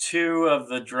 2 of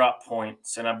the drop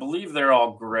points, and I believe they're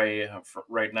all gray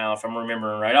right now, if I'm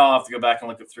remembering right. I'll have to go back and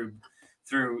look it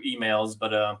through emails,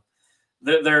 but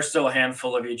there's still a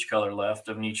handful of each color left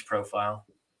of each profile.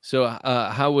 So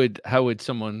how would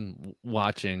someone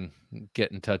watching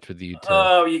get in touch with you?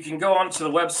 You can go onto the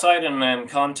website and then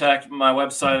contact. My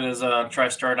website is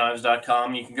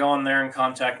TriStarKnives.com. You can go on there and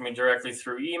contact me directly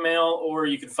through email, or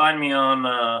you can find me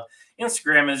on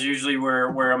Instagram. Is usually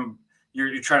where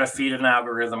you're trying to feed an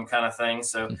algorithm kind of thing.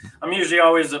 So I'm usually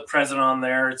always present on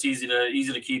there. It's easy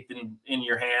to keep in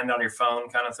your hand on your phone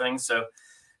kind of thing. So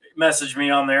message me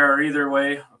on there, or either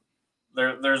way.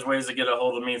 There's ways to get a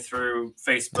hold of me through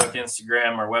Facebook,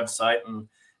 Instagram, or website,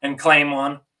 and claim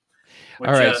one.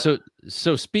 All right.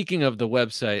 So speaking of the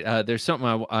website, there's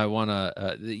something I want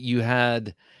to. You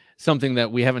had something that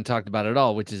we haven't talked about at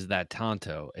all, which is that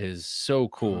Tonto is so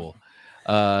cool.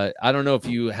 I don't know if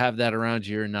you have that around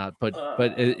you or not, but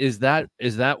is that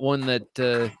one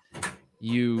that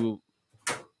you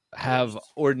have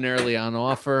ordinarily on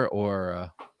offer,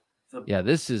 or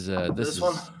this is this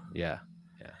one. Yeah.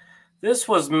 This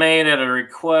was made at a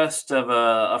request of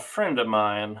a friend of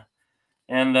mine,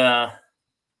 and I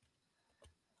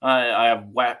have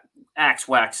axe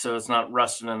wax, so it's not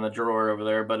rusting in the drawer over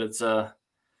there. But it's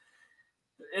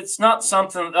not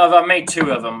something. I made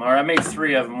 2 of them, or I made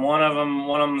 3 of them. One of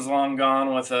them's long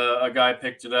gone. With a guy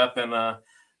picked it up, and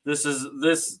this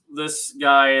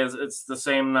guy it's the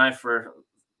same knife for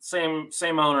same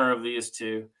owner of these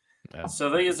 2. Yeah.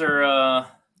 So these are.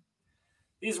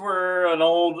 These were an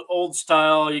old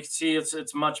style. You can see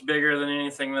it's much bigger than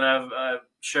anything that I've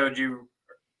showed you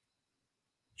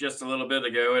just a little bit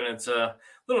ago, and it's a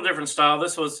little different style.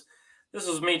 This was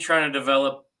me trying to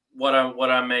develop what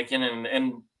I'm making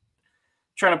and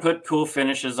trying to put cool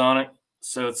finishes on it.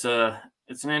 So it's an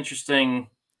interesting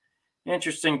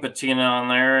patina on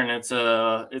there, and it's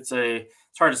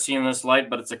hard to see in this light,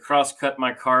 but it's a cross-cut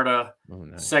micarta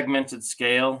segmented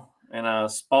scale. And a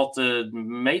spalted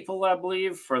maple, I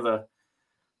believe, for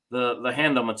the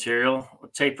handle material, a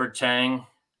tapered tang.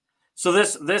 So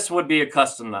this would be a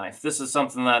custom knife. This is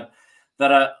something that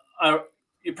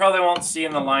you probably won't see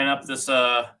in the lineup.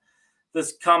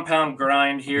 This compound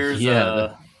grind here is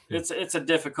it's a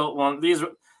difficult one.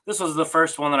 This was the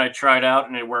first one that I tried out,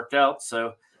 and it worked out.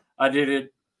 So I did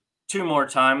it two more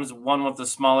times, one with the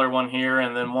smaller one here,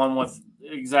 and then one with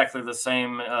exactly the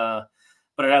same, but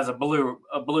it has a blue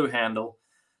handle.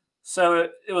 So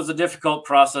it was a difficult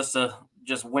process to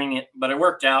just wing it, but it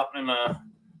worked out. And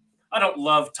I don't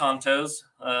love Tontos,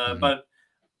 but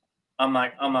I'm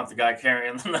not the guy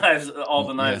carrying the knives, all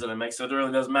the knives that I make, so it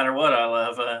really doesn't matter what I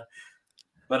love.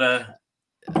 But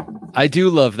I do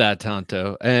love that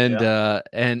Tonto,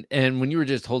 and when you were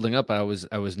just holding up, I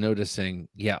was noticing.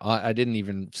 Yeah, I didn't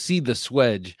even see the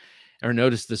swedge or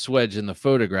notice the swedge in the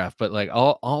photograph, but like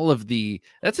all of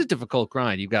that's a difficult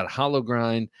grind. You've got hollow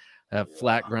grind,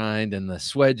 flat grind, and the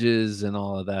swedges and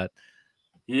all of that.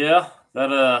 Yeah,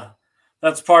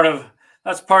 that's part of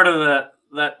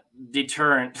that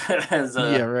deterrent as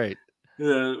yeah, right.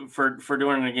 For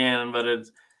doing it again. But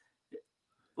it's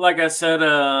like I said,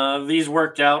 these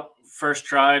worked out first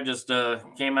try, just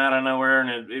came out of nowhere,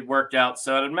 and it worked out.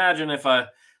 So I'd imagine if I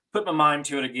put my mind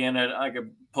to it again, I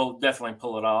could definitely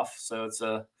pull it off. So it's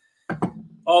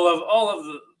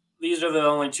these are the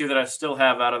only two that I still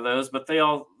have out of those, but they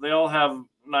all have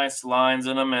nice lines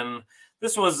in them. And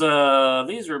this was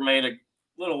these were made a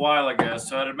little while ago,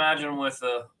 so I'd imagine with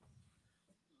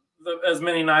as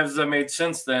many knives as I made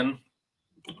since then,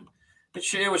 it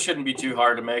shouldn't be too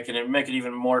hard to make, and it make it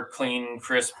even more clean,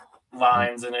 crisp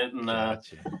lines in it. And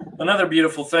another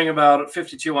beautiful thing about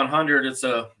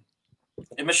 52-100,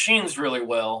 it machines really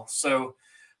well. So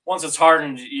once it's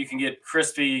hardened, you can get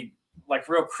crispy, like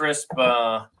real crisp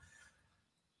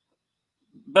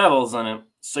bevels in it.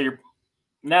 So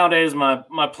nowadays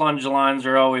my plunge lines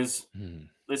are always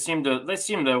they seem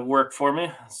to work for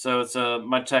me. So it's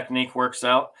my technique works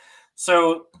out.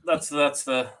 So that's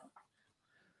the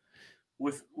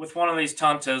with one of these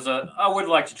Tontos, I would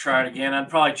like to try it again. I'd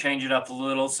probably change it up a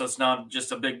little so it's not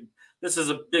just this is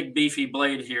a big beefy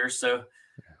blade here, so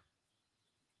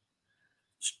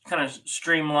kind of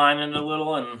streamline it a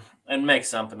little and make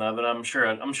something of it. I'm sure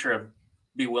I'd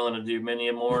be willing to do many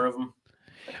more of them.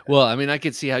 Well, I mean, I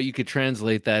could see how you could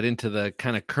translate that into the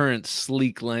kind of current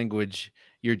sleek language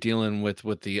you're dealing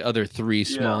with the other three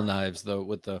small knives, though,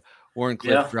 with the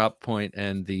Wharncliffe drop point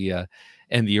and the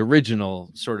original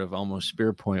sort of almost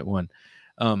spear point one.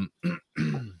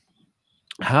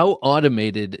 How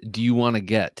automated do you want to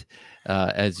get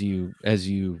as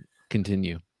you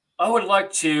continue? I would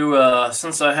like to,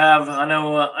 since I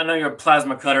know your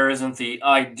plasma cutter isn't the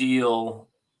ideal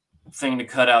thing to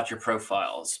cut out your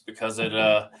profiles because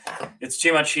it's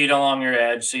too much heat along your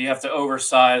edge, so you have to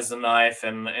oversize the knife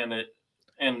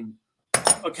and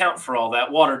account for all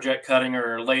that. Water jet cutting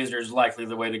or laser is likely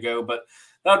the way to go, but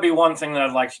that would be one thing that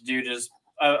I'd like to do. Just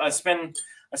I spend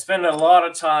a lot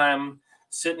of time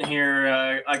sitting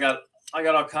here. I got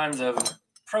all kinds of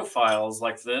profiles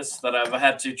like this that I've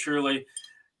had to truly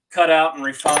cut out and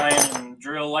refine and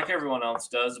drill like everyone else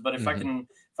does. But if I can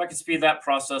speed that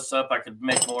process up, I could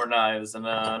make more knives. And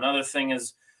another thing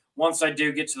is, once I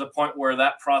do get to the point where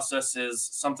that process is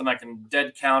something I can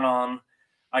dead count on,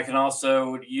 I can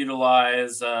also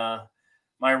utilize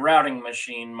my routing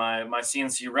machine, my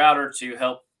CNC router, to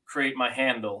help create my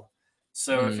handle.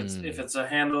 So if it's a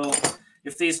handle,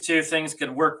 if these two things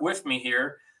could work with me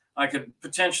here, I could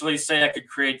potentially say I could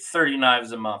create 30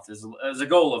 knives a month as a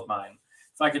goal of mine.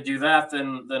 If I could do that,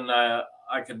 then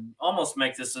I could almost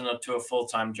make this into a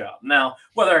full-time job. Now,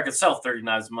 whether I could sell 30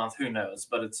 knives a month, who knows?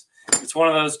 But it's one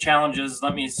of those challenges.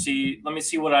 Let me see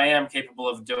what I am capable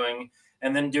of doing,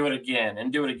 and then do it again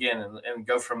and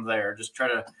go from there. Just try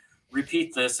to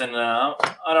repeat this. And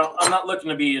I'm not looking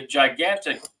to be a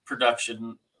gigantic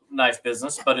production knife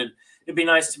business, but it'd be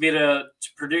nice to be to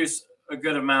produce a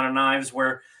good amount of knives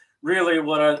where really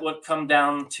what come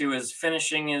down to is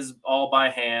finishing is all by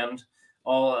hand,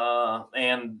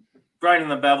 and grinding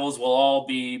the bevels will all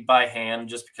be by hand,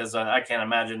 just because I can't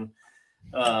imagine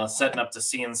setting up the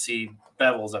CNC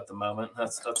bevels at the moment.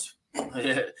 That's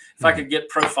if I could get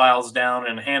profiles down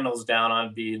and handles down,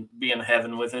 I'd be in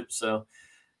heaven with it. So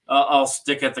I'll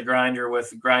stick at the grinder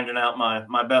with grinding out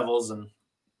my bevels and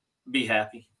be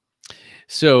happy.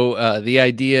 So the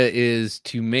idea is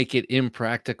to make it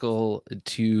impractical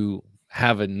to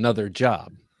have another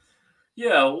job.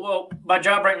 Yeah, well, my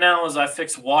job right now is I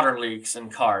fix water leaks in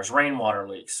cars, rainwater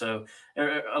leaks. So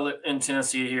in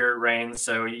Tennessee here, it rains,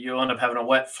 so you end up having a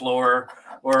wet floor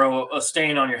or a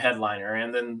stain on your headliner.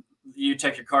 And then you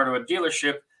take your car to a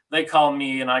dealership, they call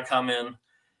me, and I come in,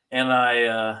 and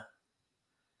I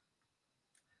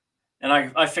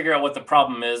figure out what the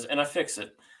problem is, and I fix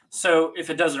it. So if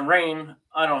it doesn't rain,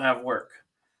 I don't have work.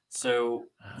 So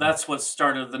that's what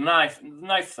started the knife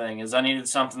thing. Is I needed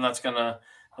something that's gonna,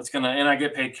 and I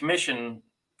get paid commission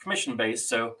based.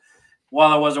 So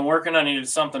while I wasn't working, I needed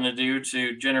something to do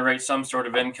to generate some sort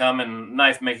of income, and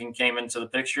knife making came into the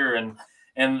picture, and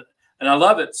I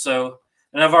love it. So,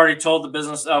 and I've already told the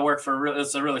business I work for.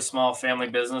 It's a really small family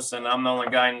business, and I'm the only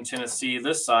guy in Tennessee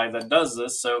this side that does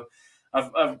this. So,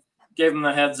 I've gave them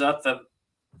the heads up that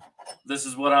this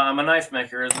is what I'm a knife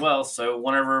maker as well. So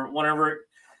whenever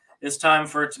it's time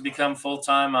for it to become full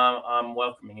time, I'm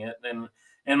welcoming it. And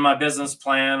in my business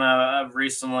plan, I've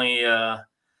recently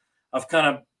I've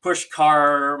kind of pushed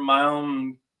my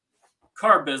own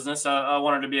car business. I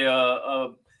wanted to be a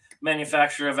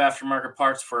manufacturer of aftermarket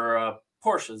parts for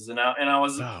Porsches, and I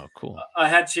was cool. I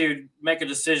had to make a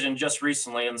decision just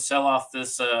recently and sell off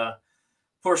this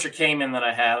Porsche Cayman that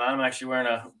I had. I'm actually wearing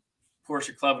a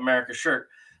Porsche Club America shirt,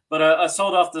 but I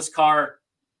sold off this car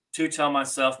to tell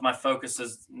myself my focus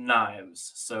is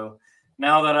knives. So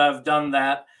now that I've done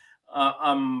that,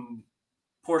 I'm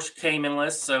Porsche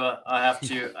Caymanless, so I have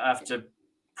to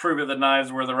prove that the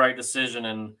knives were the right decision,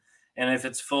 and if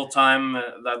it's full time,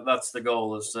 that's the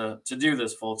goal, is to do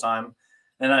this full time,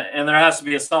 and there has to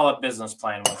be a solid business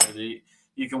plan with it.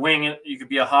 You can wing it. You could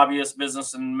be a hobbyist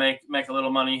business and make a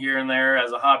little money here and there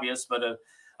as a hobbyist, but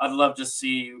I'd love to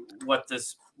see what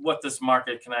this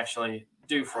market can actually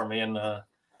do for me, and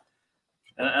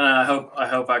I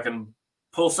hope I can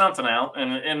pull something out.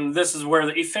 And this is where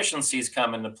the efficiencies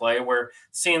come into play, where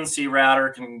CNC router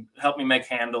can help me make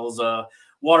handles,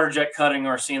 water jet cutting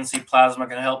or CNC plasma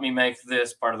can help me make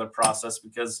this part of the process,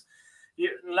 because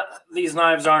these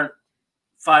knives aren't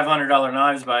 $500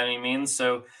 knives by any means.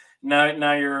 So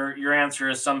now your answer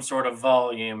is some sort of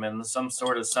volume and some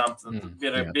sort of something,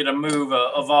 bit of move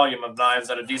a volume of knives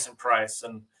at a decent price,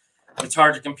 and it's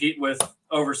hard to compete with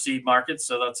overseas markets.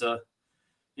 So that's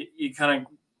you kind of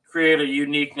create a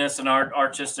uniqueness and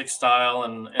artistic style,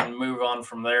 and move on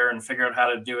from there and figure out how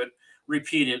to do it,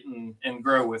 repeat it, and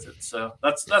grow with it. So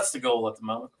that's the goal at the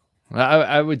moment.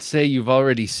 I would say you've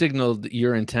already signaled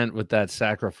your intent with that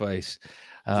sacrifice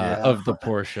of the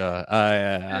Porsche.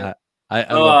 I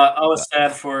was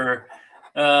sad for.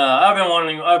 I've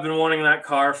been wanting that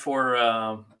car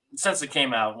for since it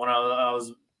came out when I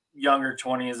was younger,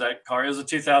 20s. That car, it was a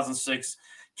 2006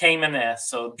 Cayman S,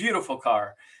 so beautiful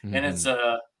car, and it's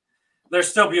they're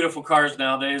still beautiful cars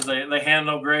nowadays. They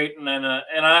handle great, and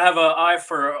I have an eye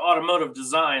for automotive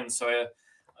design, so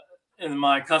in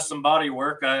my custom body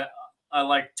work, I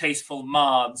like tasteful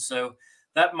mods. So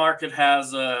that market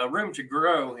has room to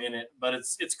grow in it, but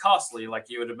it's costly, like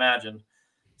you would imagine.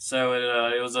 So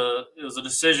it was a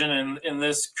decision in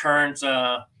this current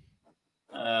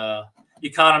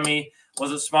economy.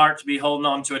 Was it smart to be holding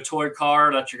on to a toy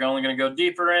car that you're only going to go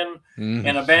deeper in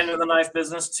and abandon the knife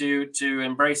business to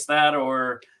embrace that,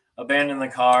 or abandon the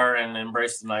car and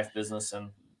embrace the knife business?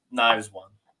 And knives won.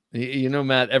 You know,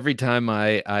 Matt, every time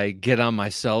I get on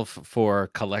myself for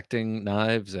collecting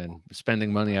knives and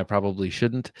spending money I probably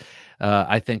shouldn't,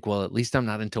 I think, well, at least I'm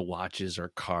not into watches or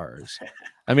cars.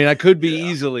 I mean, I could be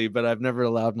easily, but I've never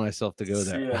allowed myself to go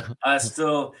there. Yeah,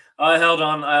 I held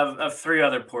on. I have 3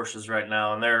 other Porsches right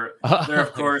now, and they're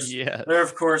of course the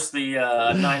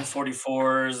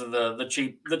 944s,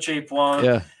 the cheap one.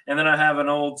 Yeah. And then I have an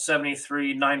old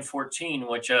 73 914,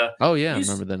 which I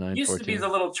remember the 914. Used to be the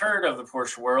little turd of the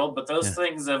Porsche world, but those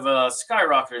things have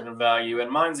skyrocketed in value, and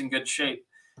mine's in good shape.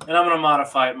 And I'm going to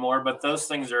modify it more, but those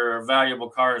things are valuable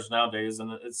cars nowadays,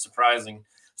 and it's surprising.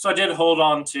 So I did hold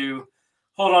on to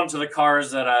the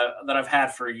cars that I've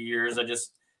had for years. I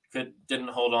just didn't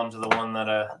hold on to the one that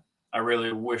I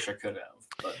really wish I could have.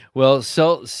 But. Well,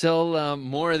 sell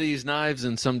more of these knives,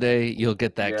 and someday you'll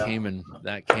get that Cayman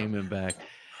back.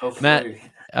 Hopefully. Matt,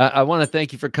 I want to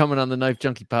thank you for coming on the Knife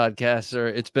Junkie podcast, sir.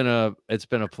 It's been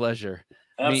a pleasure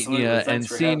meeting you and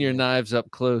seeing your knives up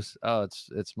close. Oh,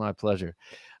 it's my pleasure.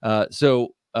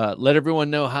 So let everyone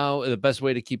know how the best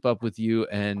way to keep up with you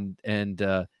and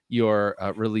your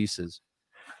releases.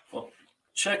 Well,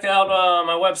 check out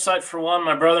my website for one.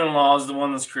 My brother-in-law is the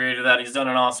one that's created that. He's done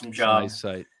an awesome job. Nice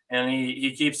site. And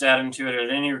he keeps adding to it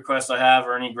at any request I have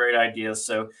or any great ideas.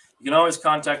 So you can always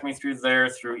contact me through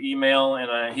email,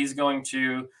 and he's going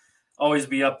to always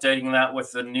be updating that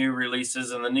with the new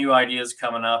releases and the new ideas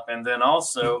coming up. And then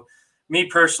also, me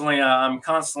personally, I'm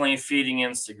constantly feeding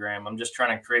Instagram. I'm just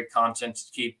trying to create content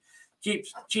to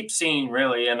keep seeing,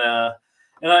 really, and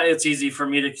it's easy for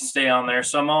me to stay on there.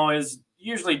 So I'm always,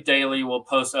 usually daily, will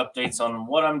post updates on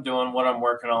what I'm doing, what I'm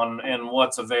working on, and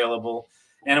what's available.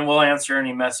 And we'll answer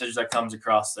any message that comes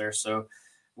across there. So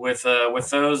with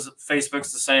those,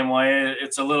 Facebook's the same way.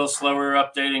 It's a little slower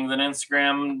updating than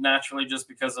Instagram, naturally, just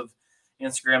because of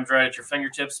Instagram's right at your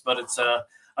fingertips. But it's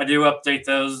I do update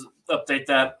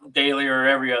that daily or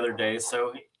every other day.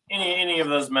 So any of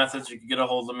those methods, you can get a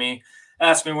hold of me.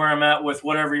 Ask me where I'm at with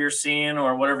whatever you're seeing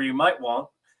or whatever you might want,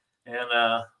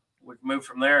 and we can move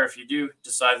from there. If you do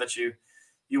decide that you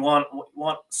want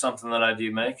something that I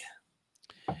do make.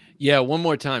 Yeah, one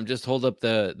more time, just hold up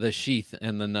the sheath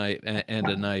and the knife and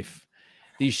a knife.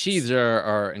 These sheaths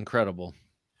are incredible.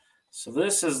 So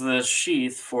this is the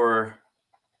sheath for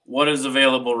what is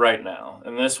available right now,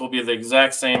 and this will be the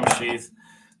exact same sheath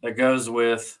that goes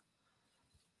with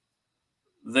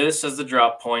this as the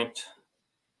drop point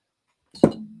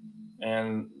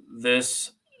and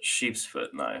this sheep's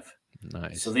foot knife.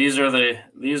 Nice. So these are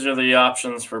the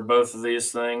options for both of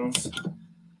these things.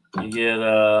 You get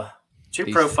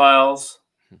two profiles,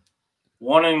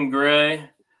 one in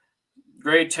gray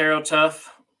Taro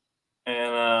Tough,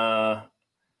 and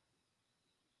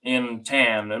in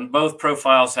tan, and both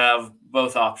profiles have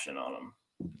both option on them.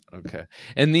 Okay.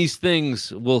 And these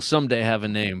things will someday have a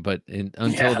name, but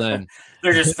until then,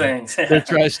 they're just things. They're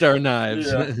TriStar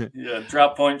Knives. Yeah,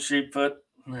 drop point, sheep foot.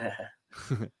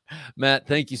 Matt,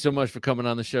 thank you so much for coming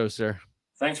on the show, sir.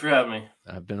 Thanks for having me.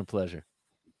 It's been a pleasure.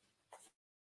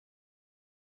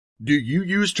 Do you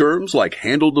use terms like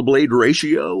handle to blade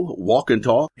ratio, walk and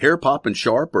talk, hair pop and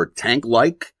sharp, or tank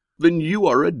like? Then you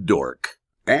are a dork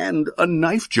and a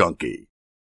knife junkie.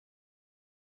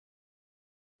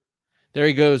 There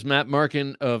he goes, Matt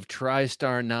Marken of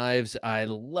TriStar Knives. I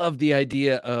love the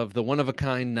idea of the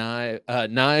one-of-a-kind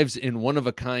knives in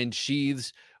one-of-a-kind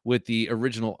sheaths with the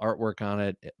original artwork on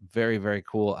it. Very, very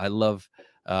cool. I love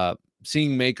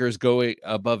seeing makers go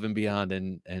above and beyond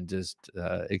and just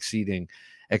exceeding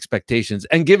expectations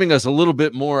and giving us a little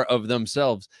bit more of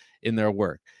themselves in their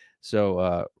work.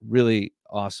 So really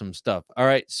awesome stuff. All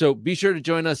right. So be sure to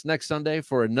join us next Sunday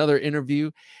for another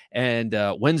interview, and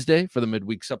Wednesday for the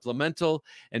midweek supplemental.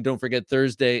 And don't forget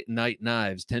Thursday Night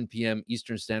Knives, 10 p.m.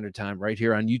 Eastern Standard Time, right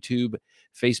here on YouTube,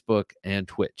 Facebook, and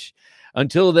Twitch.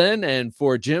 Until then, and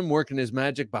for Jim working his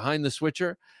magic behind the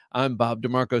switcher, I'm Bob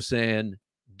DeMarco saying,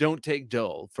 don't take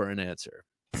dull for an answer.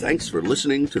 Thanks for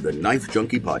listening to the Knife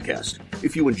Junkie podcast.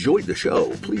 If you enjoyed the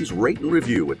show, please rate and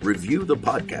review at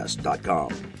reviewthepodcast.com.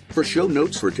 For show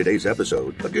notes for today's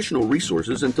episode, additional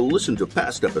resources, and to listen to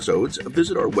past episodes,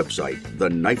 visit our website,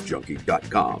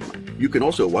 TheKnifeJunkie.com. You can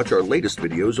also watch our latest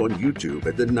videos on YouTube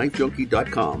at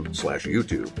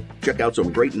TheKnifeJunkie.com/YouTube. Check out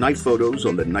some great knife photos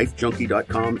on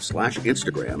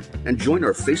TheKnifeJunkie.com/Instagram, and join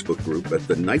our Facebook group at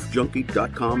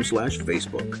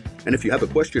TheKnifeJunkie.com/Facebook. And if you have a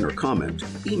question or comment,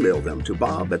 email them to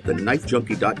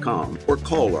bob@TheKnifeJunkie.com or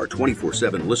call our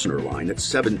 24/7 listener line at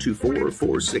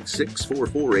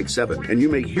 724-466-4487, and you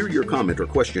may hear your comment or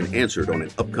question answered on an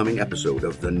upcoming episode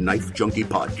of the Knife Junkie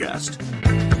podcast.